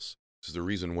hormone levels? Is the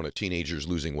reason when a teenager is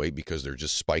losing weight because they're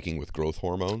just spiking with growth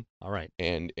hormone? All right.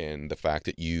 And the fact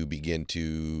that you begin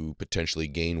to potentially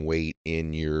gain weight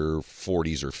in your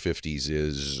 40s or 50s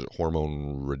is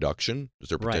hormone reduction? Is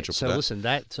there potential for that? So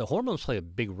listen, so hormones play a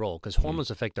big role because hormones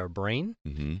affect our brain.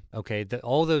 Okay.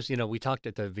 All those, we talked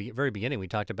at the very beginning, we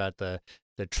talked about the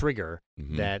trigger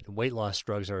that weight loss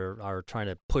drugs are trying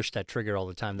to push that trigger all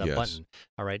the time, that button.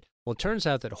 All right. Well, it turns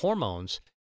out that hormones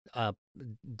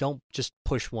don't just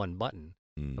push one button.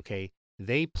 Okay,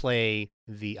 they play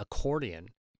the accordion.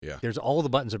 Yeah, there's all the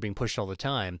buttons are being pushed all the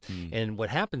time, and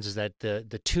what happens is that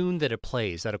the tune that it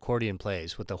plays, that accordion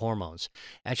plays with the hormones,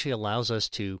 actually allows us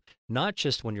to not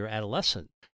just when you're adolescent,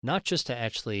 not just to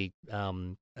actually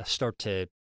start to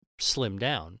slim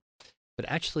down, but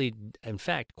actually, in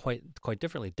fact, quite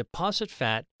differently, deposit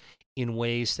fat in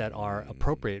ways that are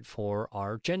appropriate for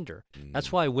our gender. That's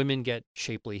why women get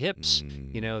shapely hips.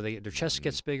 Their chest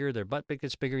gets bigger, their butt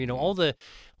gets bigger. All the,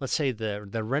 let's say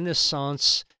the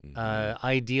Renaissance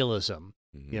idealism.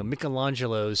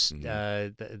 Michelangelo's.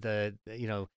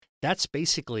 That's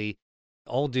basically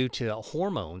all due to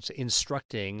hormones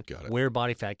instructing where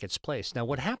body fat gets placed. Now,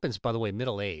 what happens, by the way,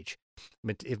 middle age,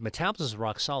 if metabolism is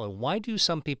rock solid, why do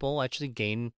some people actually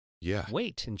gain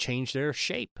weight and change their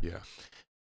shape? Yeah.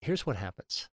 Here's what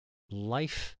happens.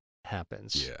 Life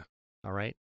happens. Yeah. All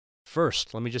right?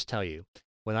 First, let me just tell you,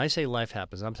 when I say life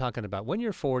happens, I'm talking about when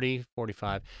you're 40,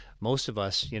 45, most of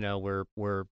us,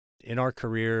 we're in our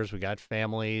careers, we got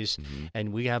families,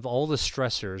 and we have all the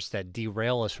stressors that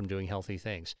derail us from doing healthy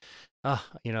things.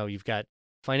 You've got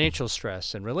financial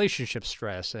stress and relationship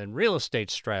stress and real estate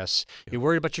stress. You're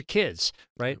worried about your kids,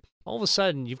 right? All of a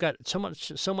sudden, you've got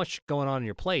so much going on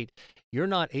your plate, you're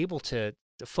not able to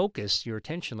focus your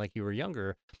attention like you were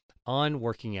younger on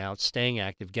working out, staying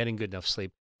active, getting good enough sleep.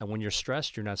 And when you're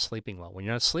stressed, you're not sleeping well. When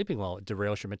you're not sleeping well, it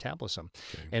derails your metabolism.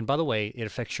 Okay. And by the way, it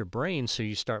affects your brain, so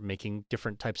you start making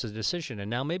different types of decisions. And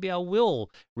now maybe I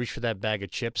will reach for that bag of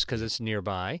chips because it's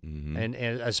nearby, and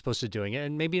as opposed to doing it.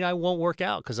 And maybe I won't work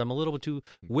out because I'm a little bit too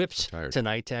whipped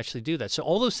tonight to actually do that. So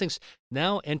all those things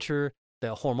now enter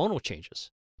the hormonal changes.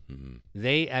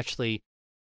 They actually...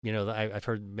 I've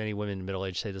heard many women in middle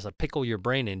age say this, like pickle your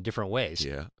brain in different ways.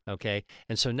 Yeah. Okay.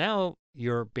 And so now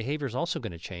your behavior is also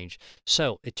going to change.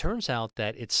 So it turns out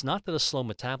that it's not that a slow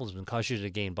metabolism causes you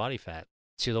to gain body fat.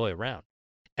 It's the other way around.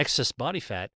 Excess body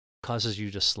fat causes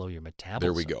you to slow your metabolism.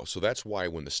 There we go. So that's why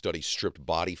when the study stripped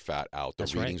body fat out, the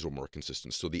readings were more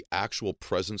consistent. So the actual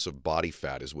presence of body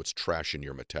fat is what's trashing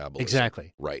your metabolism.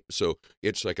 Exactly. Right. So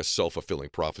it's like a self-fulfilling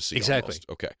prophecy. Exactly.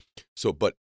 Almost. Okay. So,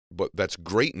 but that's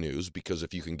great news because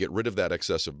if you can get rid of that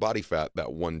excessive body fat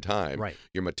that one time,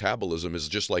 your metabolism is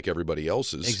just like everybody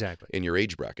else's in your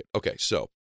age bracket. Okay, so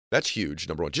that's huge,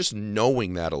 number one. Just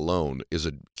knowing that alone is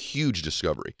a huge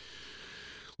discovery.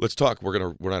 let's talk. We're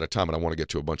out of time, and I want to get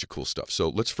to a bunch of cool stuff. So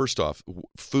let's first off,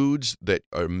 foods that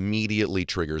immediately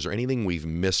triggers, or anything we've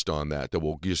missed on that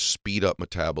will just speed up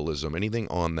metabolism. Anything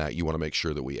on that you want to make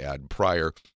sure that we add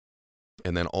prior.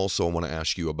 And then also I want to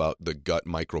ask you about the gut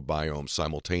microbiome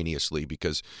simultaneously,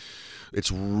 because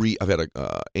it's I've had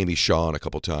Amy Shaw on a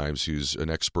couple times, who's an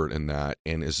expert in that.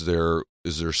 And is there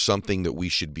something that we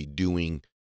should be doing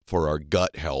for our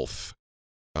gut health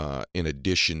in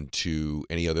addition to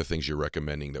any other things you're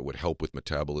recommending that would help with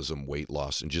metabolism, weight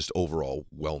loss, and just overall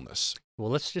wellness?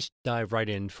 Well, let's just dive right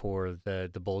in for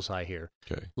the bullseye here.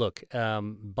 Okay. Look,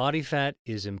 body fat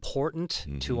is important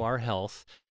to our health,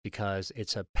 because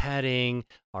it's a padding.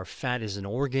 Our fat is an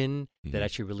organ that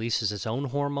actually releases its own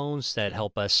hormones that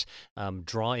help us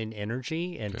draw in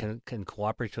energy and can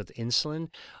cooperate with insulin.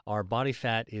 Our body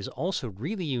fat is also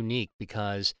really unique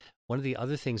because one of the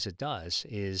other things it does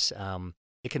is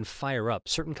it can fire up.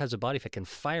 Certain kinds of body fat can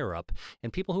fire up,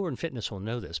 and people who are in fitness will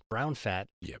know this. Brown fat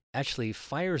actually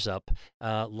fires up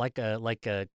like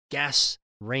a gas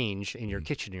range in your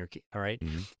kitchen, all right?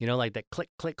 You know, like that click,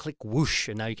 click, click, whoosh,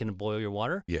 and now you can boil your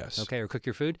water? Yes. Okay, or cook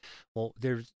your food? Well,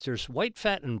 there's white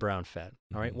fat and brown fat,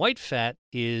 all right? White fat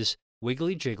is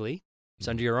wiggly jiggly. It's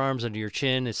under your arms, under your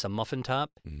chin. It's a muffin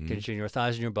top. Gets you in your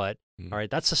thighs and your butt. All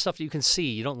right, that's the stuff that you can see.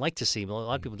 You don't like to see. A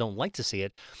lot of people don't like to see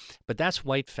it, but that's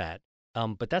white fat.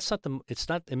 But that's not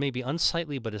it may be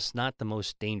unsightly, but it's not the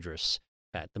most dangerous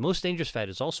fat. The most dangerous fat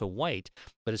is also white,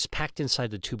 but it's packed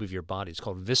inside the tube of your body. It's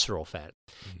called visceral fat.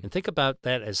 And think about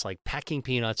that as like packing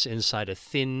peanuts inside a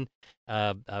thin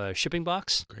shipping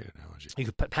box. Great analogy. You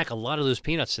could pack a lot of those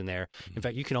peanuts in there. In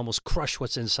fact, you can almost crush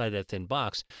what's inside that thin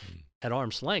box. At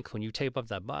arm's length, when you tape up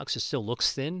that box, it still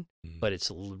looks thin, but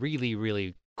it's really,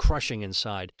 really crushing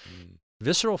inside.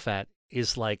 Visceral fat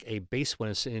is like when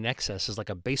it's in excess, is like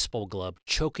a baseball glove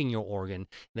choking your organ.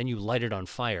 Then you light it on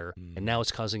fire, and now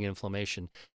it's causing inflammation.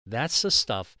 That's the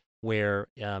stuff where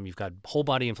you've got whole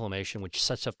body inflammation, which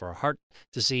sets up for heart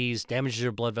disease, damages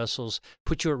your blood vessels,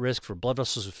 puts you at risk for blood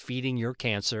vessels feeding your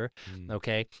cancer,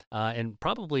 okay, and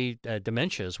probably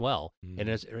dementia as well. And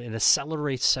it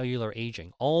accelerates cellular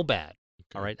aging. All bad.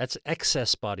 All right, that's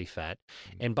excess body fat.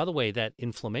 And by the way, that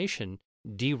inflammation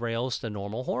derails the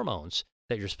normal hormones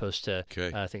that you're supposed to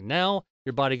think. Now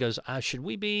your body goes, should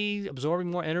we be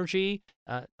absorbing more energy?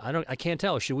 I can't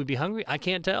tell. Should we be hungry? I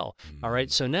can't tell. All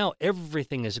right. So now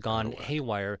everything has gone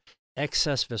haywire.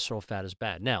 Excess visceral fat is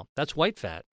bad. Now that's white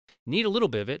fat. Need a little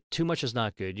bit of it. Too much is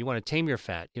not good. You want to tame your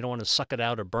fat. You don't want to suck it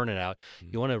out or burn it out.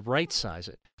 You want to right size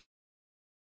it.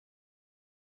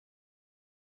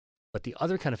 But the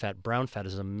other kind of fat, brown fat,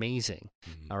 is amazing.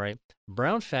 All right.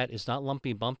 Brown fat is not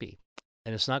lumpy bumpy.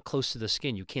 And it's not close to the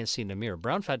skin. You can't see in the mirror.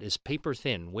 Brown fat is paper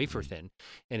thin, wafer thin,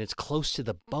 and it's close to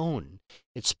the bone.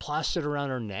 It's plastered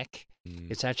around our neck.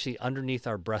 It's actually underneath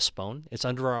our breastbone. It's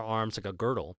under our arms like a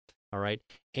girdle, all right,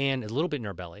 and a little bit in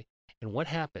our belly. And what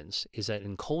happens is that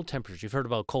in cold temperatures, you've heard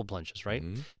about cold plunges, right?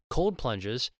 Cold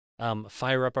plunges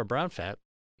fire up our brown fat.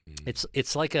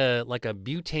 It's like a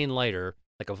butane lighter,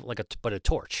 but a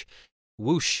torch.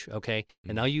 Whoosh, okay?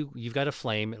 And now you've got a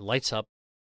flame. It lights up.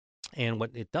 And what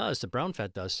it does, the brown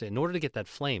fat does, in order to get that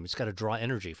flame, it's got to draw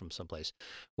energy from someplace.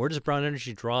 Where does brown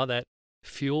energy draw that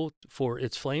fuel for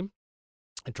its flame?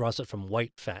 It draws it from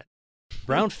white fat.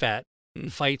 Brown fat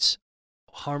fights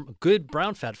good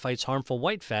brown fat fights harmful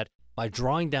white fat by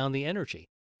drawing down the energy.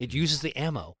 It uses the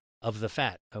ammo of the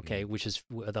fat, okay, which is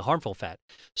the harmful fat.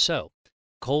 So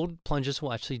cold plunges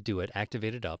will actually do it,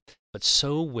 activate it up, but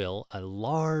so will a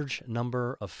large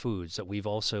number of foods that we've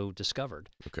also discovered,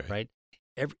 right?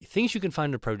 Things you can find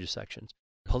in the produce sections,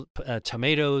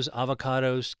 tomatoes,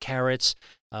 avocados, carrots,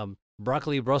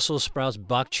 broccoli, Brussels sprouts,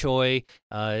 bok choy,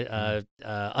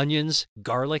 onions,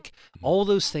 garlic. All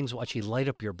those things will actually light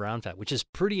up your brown fat, which is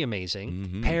pretty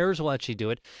amazing. Pears will actually do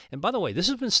it. And by the way, this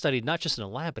has been studied not just in a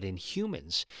lab, but in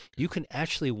humans. You can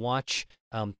actually watch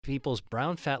people's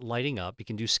brown fat lighting up. You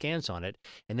can do scans on it,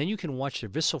 and then you can watch their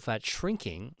visceral fat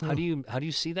shrinking. How do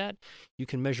you see that? You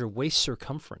can measure waist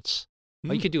circumference.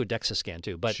 Well, you could do a DEXA scan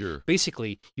too, but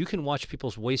basically you can watch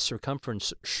people's waist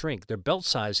circumference shrink. Their belt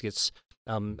size gets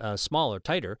smaller,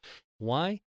 tighter.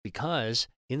 Why? Because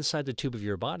inside the tube of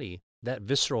your body, that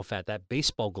visceral fat, that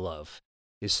baseball glove,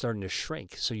 is starting to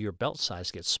shrink. So your belt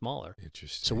size gets smaller.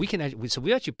 Interesting. So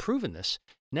we've actually proven this.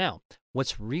 Now,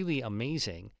 what's really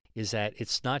amazing is that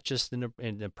it's not just in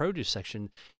the produce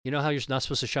section. You know how you're not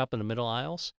supposed to shop in the middle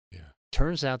aisles? Yeah.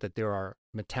 Turns out that there are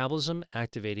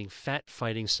metabolism-activating,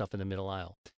 fat-fighting stuff in the middle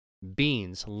aisle.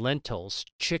 Beans, lentils,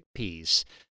 chickpeas,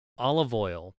 olive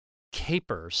oil,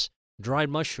 capers, dried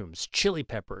mushrooms, chili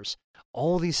peppers,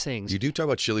 all these things. You do talk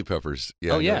about chili peppers.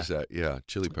 Yeah, I noticed that. Yeah,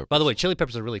 chili peppers. By the way, chili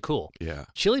peppers are really cool. Yeah.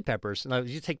 Chili peppers, now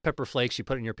you take pepper flakes, you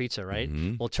put it in your pizza, right?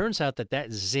 Mm-hmm. Well, it turns out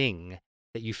that zing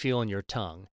that you feel in your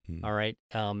tongue, all right,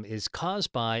 is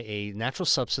caused by a natural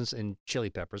substance in chili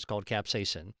peppers called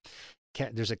capsaicin.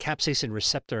 There's a capsaicin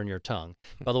receptor in your tongue.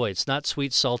 By the way, it's not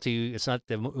sweet, salty. It's not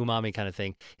the umami kind of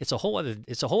thing. It's a whole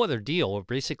other deal. Where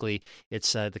basically,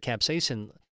 it's the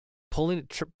capsaicin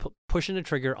pushing the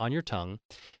trigger on your tongue.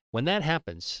 When that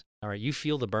happens, all right, you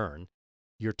feel the burn.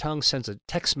 Your tongue sends a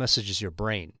text message to your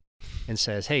brain and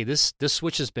says, "Hey, this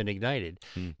switch has been ignited."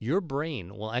 Your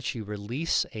brain will actually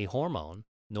release a hormone,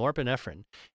 norepinephrine,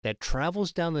 that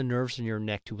travels down the nerves in your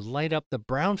neck to light up the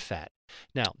brown fat.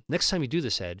 Now, next time you do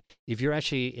this, Ed, if you're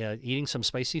actually eating some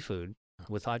spicy food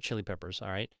with hot chili peppers, all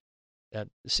right,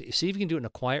 see if you can do it in a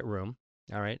quiet room,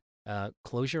 all right,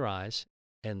 close your eyes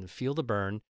and feel the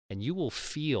burn, and you will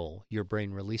feel your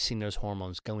brain releasing those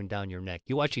hormones going down your neck.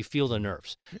 You'll actually feel the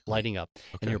nerves lighting up,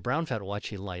 and your brown fat will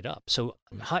actually light up. So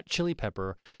hot chili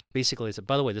pepper basically is,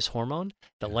 by the way, this hormone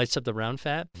that lights up the brown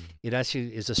fat, it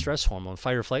actually is a stress hormone,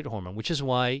 fight or flight hormone, which is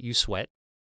why you sweat,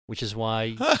 which is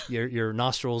why your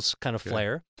nostrils kind of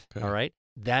flare, all right?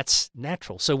 That's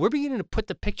natural. So we're beginning to put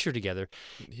the picture together.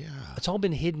 Yeah. It's all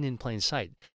been hidden in plain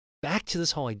sight. Back to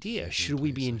this whole idea, should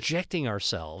we be injecting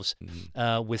ourselves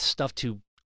with stuff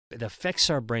that affects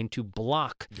our brain to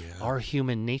block our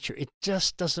human nature? It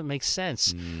just doesn't make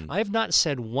sense. I have not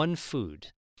said one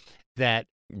food that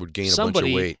would gain a bunch of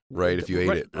weight, right, if you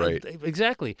ate it, right?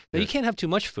 Exactly. Now, you can't have too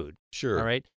much food. Sure. All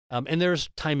right? And there's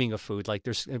timing of food. Like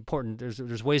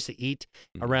there's ways to eat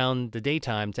around the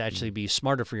daytime to actually be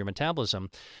smarter for your metabolism.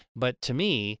 But to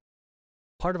me,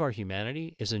 part of our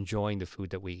humanity is enjoying the food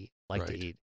that we like to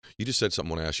eat. You just said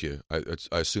something I want to ask you.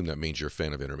 I assume that means you're a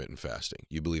fan of intermittent fasting.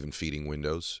 You believe in feeding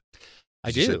windows? I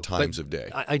do. You said times of day.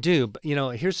 I do. But,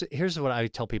 here's what I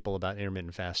tell people about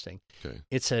intermittent fasting. Okay.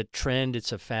 It's a trend.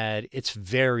 It's a fad. It's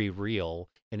very real.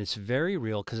 And it's very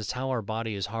real because it's how our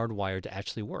body is hardwired to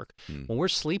actually work. When we're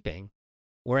sleeping,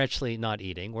 we're actually not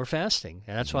eating. We're fasting.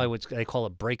 And that's why they call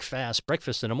it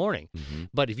breakfast in the morning.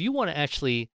 But if you want to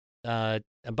actually, and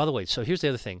by the way, so here's the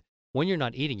other thing. When you're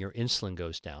not eating, your insulin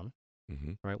goes down.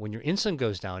 Right? When your insulin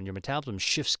goes down, your metabolism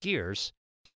shifts gears,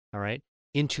 all right,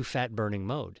 into fat burning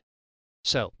mode.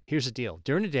 So here's the deal.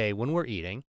 During the day, when we're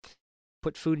eating,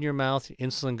 put food in your mouth,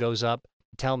 insulin goes up,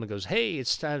 metabolism goes, hey,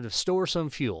 it's time to store some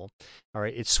fuel. All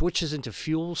right, it switches into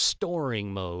fuel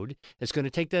storing mode. It's going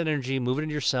to take that energy, move it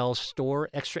into your cells, store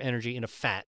extra energy into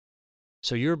fat.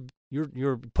 So you're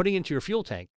putting into your fuel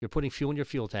tank. You're putting fuel in your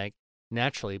fuel tank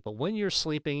naturally. But when you're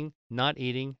sleeping, not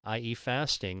eating, i.e.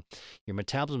 fasting, your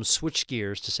metabolism switch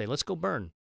gears to say, let's go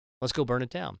burn. Let's go burn it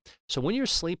down. So when you're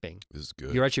sleeping, this is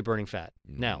good. You're actually burning fat.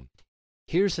 Now,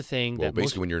 here's the thing. Well,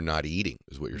 basically when you're not eating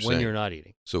is what you're saying. When you're not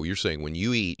eating. So you're saying when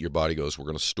you eat, your body goes, we're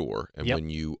going to store. And when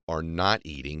you are not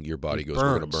eating, your body goes,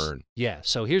 we're going to burn. Yeah.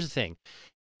 So here's the thing.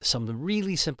 Some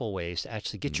really simple ways to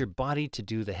actually get your body to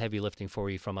do the heavy lifting for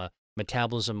you from a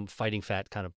metabolism fighting fat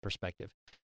kind of perspective.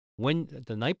 When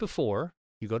the night before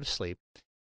you go to sleep,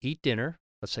 eat dinner.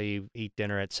 Let's say you eat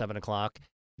dinner at 7 o'clock,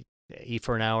 eat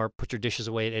for an hour, put your dishes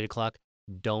away at 8 o'clock.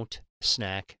 Don't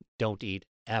snack. Don't eat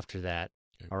after that.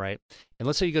 All right. And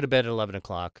let's say you go to bed at 11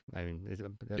 o'clock. I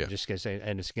mean, I'm just going to say,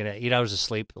 and it's going to 8 hours of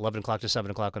sleep, 11 o'clock to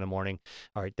 7 o'clock in the morning.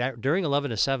 All right. During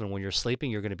 11 to 7, when you're sleeping,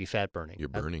 you're going to be fat burning. You're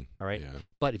burning. All right. Yeah.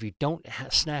 But if you don't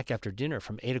snack after dinner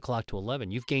from 8 o'clock to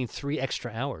 11, you've gained 3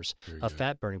 extra hours of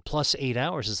fat burning. Plus 8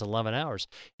 hours is 11 hours.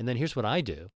 And then here's what I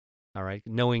do. All right.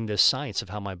 Knowing the science of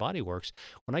how my body works.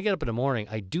 When I get up in the morning,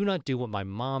 I do not do what my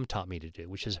mom taught me to do,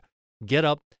 which is get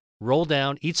up, roll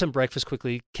down, eat some breakfast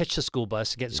quickly, catch the school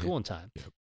bus, get to school in time. Yep.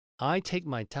 I take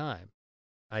my time.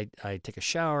 I take a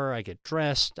shower, I get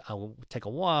dressed, I'll take a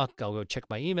walk, I'll go check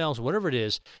my emails, whatever it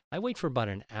is. I wait for about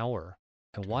an hour.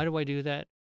 And why do I do that?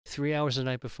 3 hours the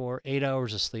night before, 8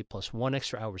 hours of sleep, plus 1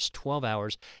 extra hour is 12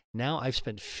 hours. Now I've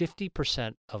spent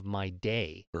 50% of my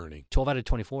day, burning, 12 out of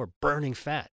 24, burning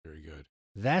fat. Very good.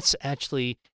 That's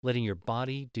actually letting your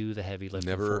body do the heavy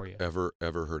lifting for you. Never,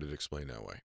 ever heard it explained that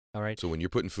way. All right. So when you're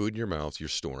putting food in your mouth, you're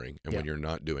storing, and when you're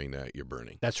not doing that, you're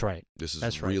burning. That's right. This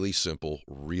is really simple,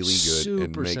 really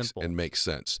good, and makes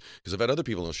sense. Because I've had other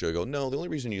people on the show go, no, the only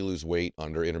reason you lose weight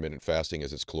under intermittent fasting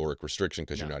is it's caloric restriction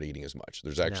because you're not eating as much.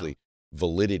 There's actually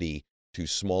validity to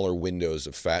smaller windows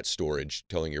of fat storage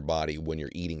telling your body when you're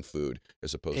eating food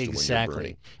as opposed to when you're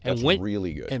burning. That's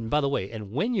really good. And by the way,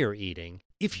 and when you're eating,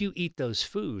 if you eat those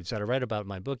foods that I write about in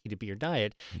my book, Eat to Beat Your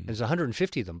Diet, and there's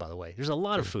 150 of them, by the way. There's a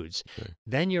lot of foods.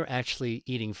 Then you're actually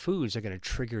eating foods that are going to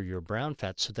trigger your brown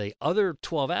fat. So the other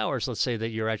 12 hours, let's say that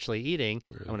you're actually eating,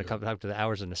 I'm going to come back to the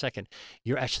hours in a second,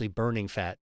 you're actually burning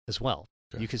fat as well.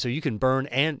 You can burn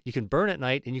at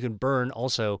night, and you can burn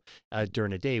also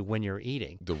during the day when you're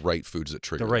eating. The right foods that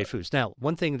trigger the right foods. Now,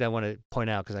 one thing that I want to point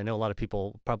out, because I know a lot of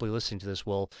people probably listening to this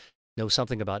will know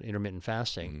something about intermittent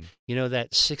fasting. You know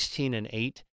that 16 and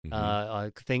 8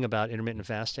 thing about intermittent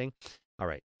fasting? All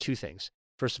right, two things.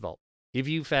 First of all, if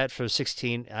you fat for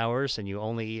 16 hours and you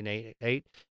only eat 8,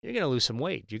 you're going to lose some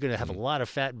weight. You're going to have a lot of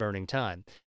fat burning time.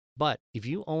 But if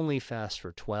you only fast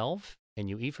for 12 and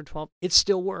you eat for 12, it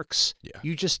still works. Yeah.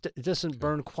 It doesn't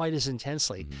burn quite as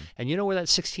intensely. And you know where that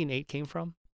 16-8 came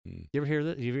from? You ever hear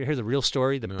the real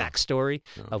story, the backstory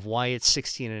of why it's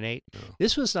 16 and 8?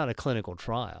 This was not a clinical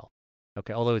trial,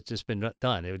 okay, although it's just been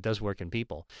done. It does work in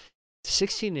people.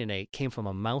 16 and 8 came from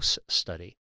a mouse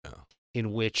study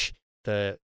in which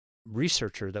the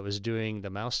researcher that was doing the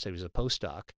mouse study was a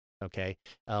postdoc, okay,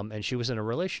 and she was in a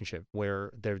relationship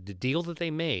where the deal that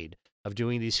they made of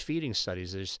doing these feeding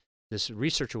studies is this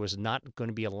researcher was not going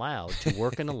to be allowed to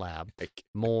work in a lab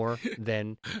more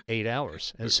than 8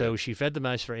 hours. And so she fed the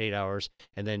mice for 8 hours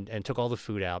and took all the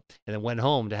food out and then went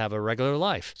home to have a regular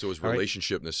life. So it was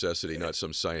relationship necessity, not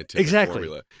some scientific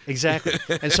formula. Exactly.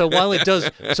 And so while it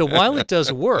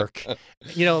does work,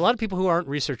 you know, a lot of people who aren't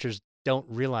researchers don't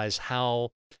realize how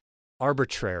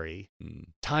arbitrary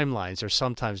timelines are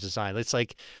sometimes designed. It's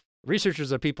like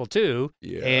researchers are people too,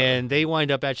 and they wind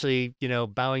up actually, you know,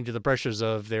 bowing to the pressures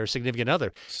of their significant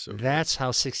other. So that's how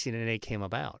 16 and 8 came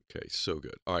about. Okay, so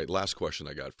good. All right, last question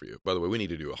I got for you. By the way, we need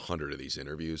to do 100 of these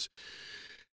interviews.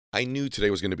 I knew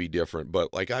today was going to be different,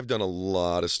 but like I've done a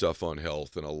lot of stuff on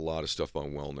health and a lot of stuff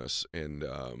on wellness, and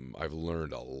I've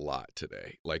learned a lot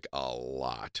today, like a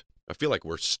lot. I feel like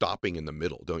we're stopping in the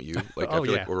middle, don't you? Like I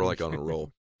feel like we're like on a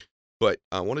roll. But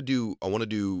I want to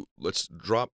do, let's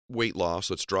drop weight loss,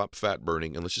 let's drop fat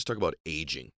burning, and let's just talk about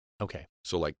aging. Okay.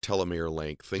 So like telomere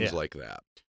length, things like that.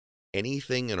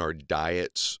 Anything in our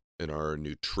diets and our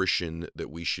nutrition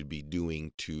that we should be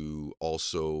doing to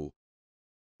also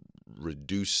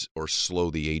reduce or slow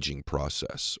the aging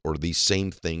process? Or these same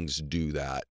things do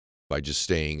that by just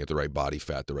staying at the right body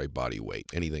fat, the right body weight,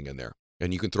 anything in there?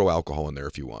 And you can throw alcohol in there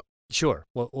if you want. Sure.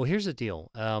 Well, here's the deal.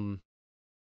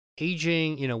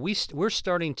 Aging, you know, we're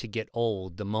starting to get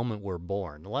old the moment we're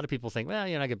born. A lot of people think, well,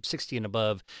 you know, I get 60 and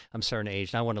above, I'm starting to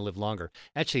age, and I want to live longer.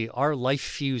 Actually, our life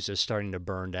fuse is starting to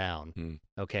burn down,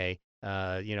 okay?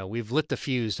 You know, we've lit the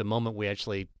fuse the moment we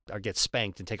actually get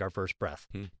spanked and take our first breath,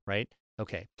 right?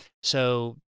 Okay,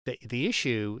 so the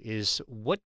issue is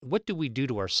what do we do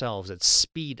to ourselves that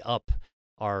speed up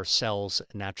our cells'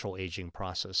 natural aging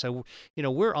process? So, you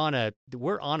know, we're on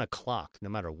a clock no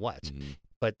matter what.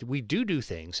 But we do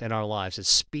things in our lives that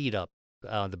speed up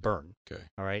the burn. Okay.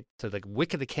 All right. So the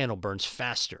wick of the candle burns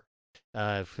faster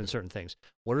from certain things.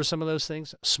 What are some of those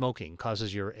things? Smoking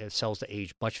causes your cells to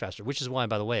age much faster, which is why,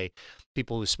 by the way,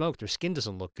 people who smoke, their skin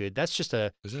doesn't look good. That's just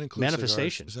a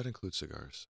manifestation. Does that include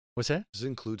cigars? What's that? Does it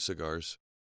include cigars?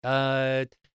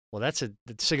 Well, the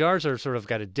cigars are sort of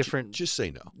got a different. Just say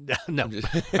no. No,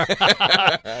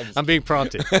 I'm being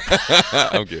prompted.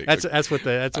 I'm kidding. That's what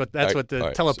the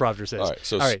teleprompter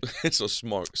says. All right. So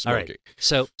smoking. All right.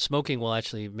 So smoking will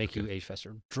actually make you age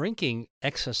faster. Drinking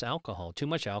excess alcohol, too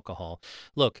much alcohol.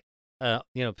 Look, you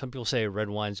know, some people say red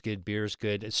wine's good, beer's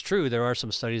good. It's true. There are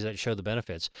some studies that show the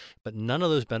benefits, but none of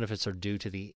those benefits are due to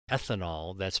the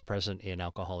ethanol that's present in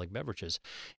alcoholic beverages.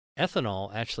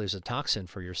 Ethanol actually is a toxin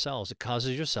for your cells. It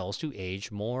causes your cells to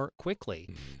age more quickly.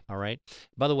 All right.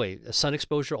 By the way, sun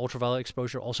exposure, ultraviolet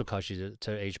exposure also causes you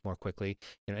to age more quickly.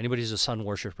 You know, anybody who's a sun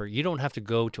worshiper, you don't have to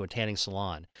go to a tanning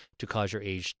salon to cause your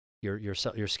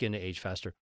skin to age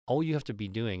faster. All you have to be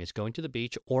doing is going to the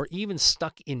beach or even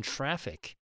stuck in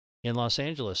traffic in Los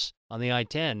Angeles on the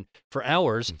I-10 for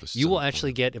hours. You will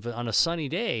actually get, if on a sunny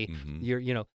day,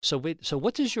 So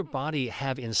what does your body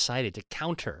have inside it to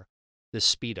counter this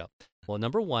speed up? Well,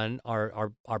 number one,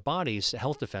 our body's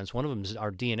health defense, one of them is our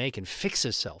DNA can fix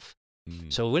itself.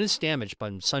 So when it's damaged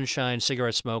by sunshine,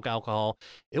 cigarette smoke, alcohol,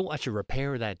 it will actually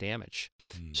repair that damage.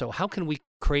 So how can we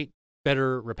create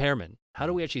better repairmen? How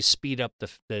do we actually speed up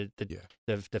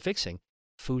the fixing?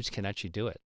 Foods can actually do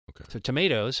it. Okay. So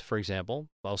tomatoes, for example,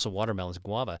 also watermelons,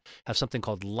 guava, have something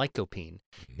called lycopene.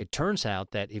 It turns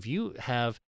out that if you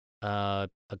have a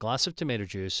glass of tomato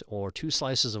juice or 2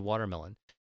 slices of watermelon,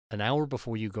 an hour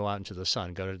before you go out into the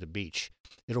sun, go to the beach,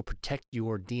 it'll protect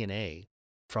your DNA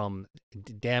from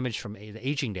damage from the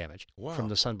aging damage from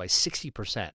the sun by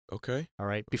 60%. Okay. All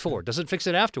right. Before. It doesn't fix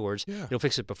it afterwards. Yeah. It'll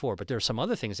fix it before. But there are some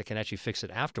other things that can actually fix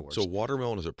it afterwards. So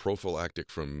watermelon is a prophylactic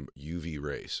from UV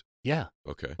rays. Yeah.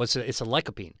 Okay. Well, it's a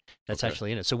lycopene that's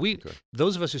actually in it. So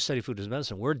those of us who study food as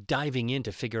medicine, we're diving in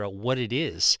to figure out what it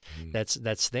is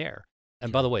that's there.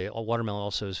 And by the way, watermelon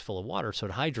also is full of water, so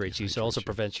it hydrates you. So it also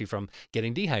prevents you from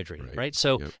getting dehydrated, right?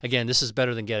 So again, this is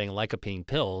better than getting lycopene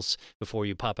pills before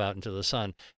you pop out into the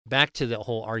sun. Back to the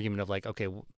whole argument of like, okay,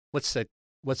 what's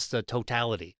the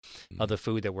totality of the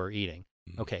food that we're eating?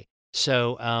 Okay,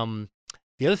 so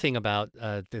the other thing about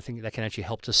the thing that can actually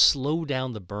help to slow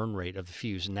down the burn rate of the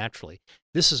fuse naturally,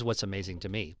 this is what's amazing to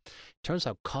me. Turns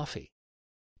out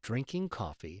drinking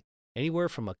coffee, anywhere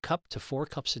from a cup to 4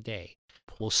 cups a day,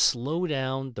 will slow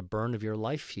down the burn of your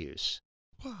life fuse.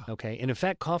 Wow. Okay. And in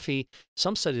fact,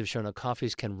 some studies have shown that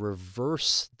coffees can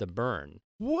reverse the burn.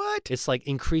 What? It's like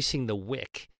increasing the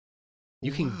wick.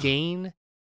 You can gain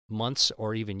months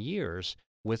or even years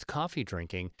with coffee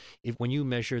drinking when you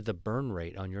measure the burn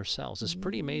rate on your cells. It's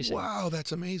pretty amazing. Wow,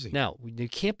 that's amazing. Now, you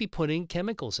can't be putting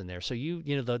chemicals in there. So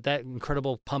that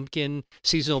incredible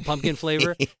seasonal pumpkin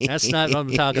flavor, that's not what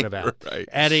I'm talking about. Right.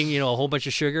 Adding, a whole bunch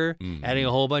of sugar, adding a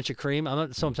whole bunch of cream.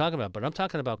 That's what I'm talking about, but I'm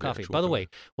talking about coffee. By the way,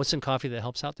 what's in coffee that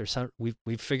helps out?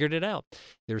 We've figured it out.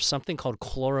 There's something called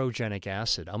chlorogenic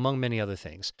acid, among many other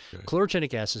things. Okay.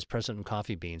 Chlorogenic acid is present in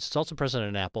coffee beans. It's also present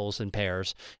in apples and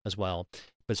pears as well.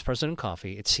 But it's present in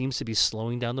coffee. It seems to be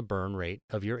slowing down the burn rate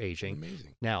of your aging.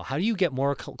 Amazing. Now, how do you get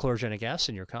more chlorogenic acid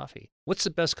in your coffee? What's the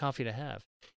best coffee to have?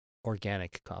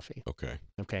 Organic coffee.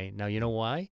 Okay. Now, you know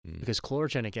why? Because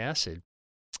chlorogenic acid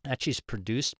actually is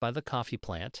produced by the coffee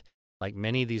plant, like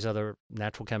many of these other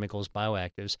natural chemicals,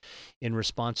 bioactives, in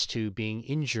response to being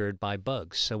injured by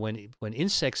bugs. So when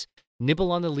insects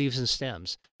nibble on the leaves and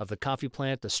stems of the coffee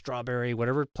plant, the strawberry,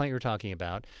 whatever plant you're talking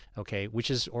about, okay,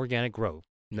 which is organic grow,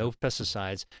 no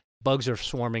pesticides, bugs are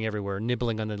swarming everywhere,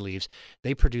 nibbling on the leaves.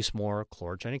 They produce more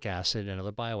chlorogenic acid and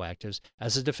other bioactives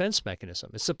as a defense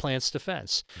mechanism. It's the plant's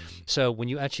defense. So when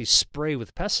you actually spray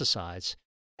with pesticides,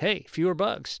 hey, fewer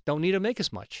bugs, don't need to make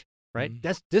as much, right?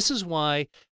 This is why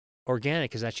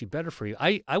organic is actually better for you.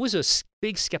 I was a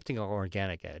big skeptic of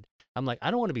organic, Ed. I'm like,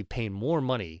 I don't want to be paying more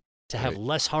money to have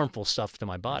less harmful stuff to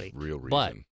my body. Real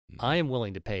reason. But I am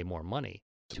willing to pay more money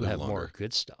to have more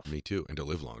good stuff. Me too, and to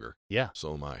live longer. Yeah.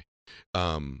 So am I.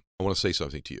 I want to say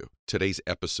something to you. Today's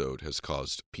episode has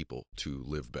caused people to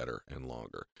live better and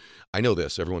longer. I know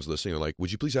this. Everyone's listening. They're like,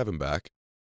 would you please have him back?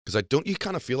 Because you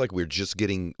kind of feel like we're just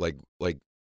getting, like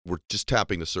we're just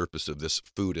tapping the surface of this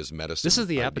food as medicine. This is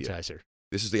the idea. appetizer.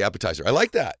 This is the appetizer. I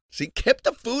like that. See, kept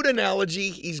the food analogy.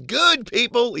 He's good,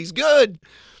 people. He's good.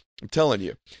 I'm telling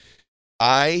you.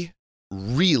 I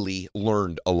really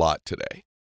learned a lot today.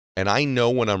 And I know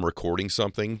when I'm recording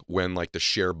something, when like the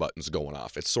share button's going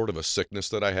off. It's sort of a sickness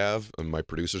that I have, and my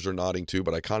producers are nodding too,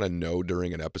 but I kind of know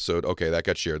during an episode, okay, that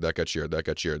got shared, that got shared, that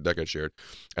got shared, that got shared.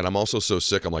 And I'm also so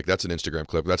sick, I'm like, that's an Instagram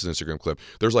clip, that's an Instagram clip.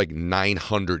 There's like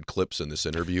 900 clips in this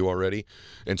interview already.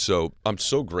 And so I'm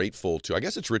so grateful to, I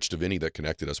guess it's Rich Davini that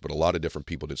connected us, but a lot of different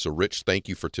people did. So Rich, thank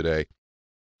you for today.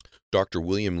 Dr.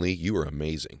 William Li, you are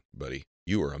amazing, buddy.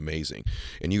 You are amazing.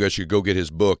 And you guys should go get his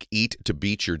book, Eat to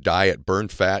Beat Your Diet, Burn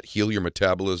Fat, Heal Your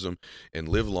Metabolism, and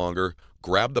Live Longer.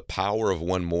 Grab The Power of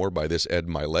One More by this Ed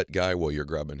Mylett guy while you're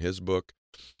grabbing his book.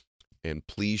 And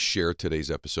please share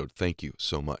today's episode. Thank you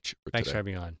so much for Thanks today. for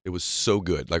having me on. It was so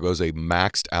good. Like it was a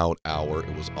maxed out hour.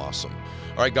 It was awesome.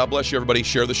 All right, God bless you, everybody.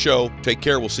 Share the show. Take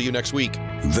care. We'll see you next week.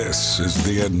 This is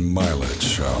the Ed Mylett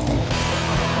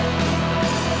Show.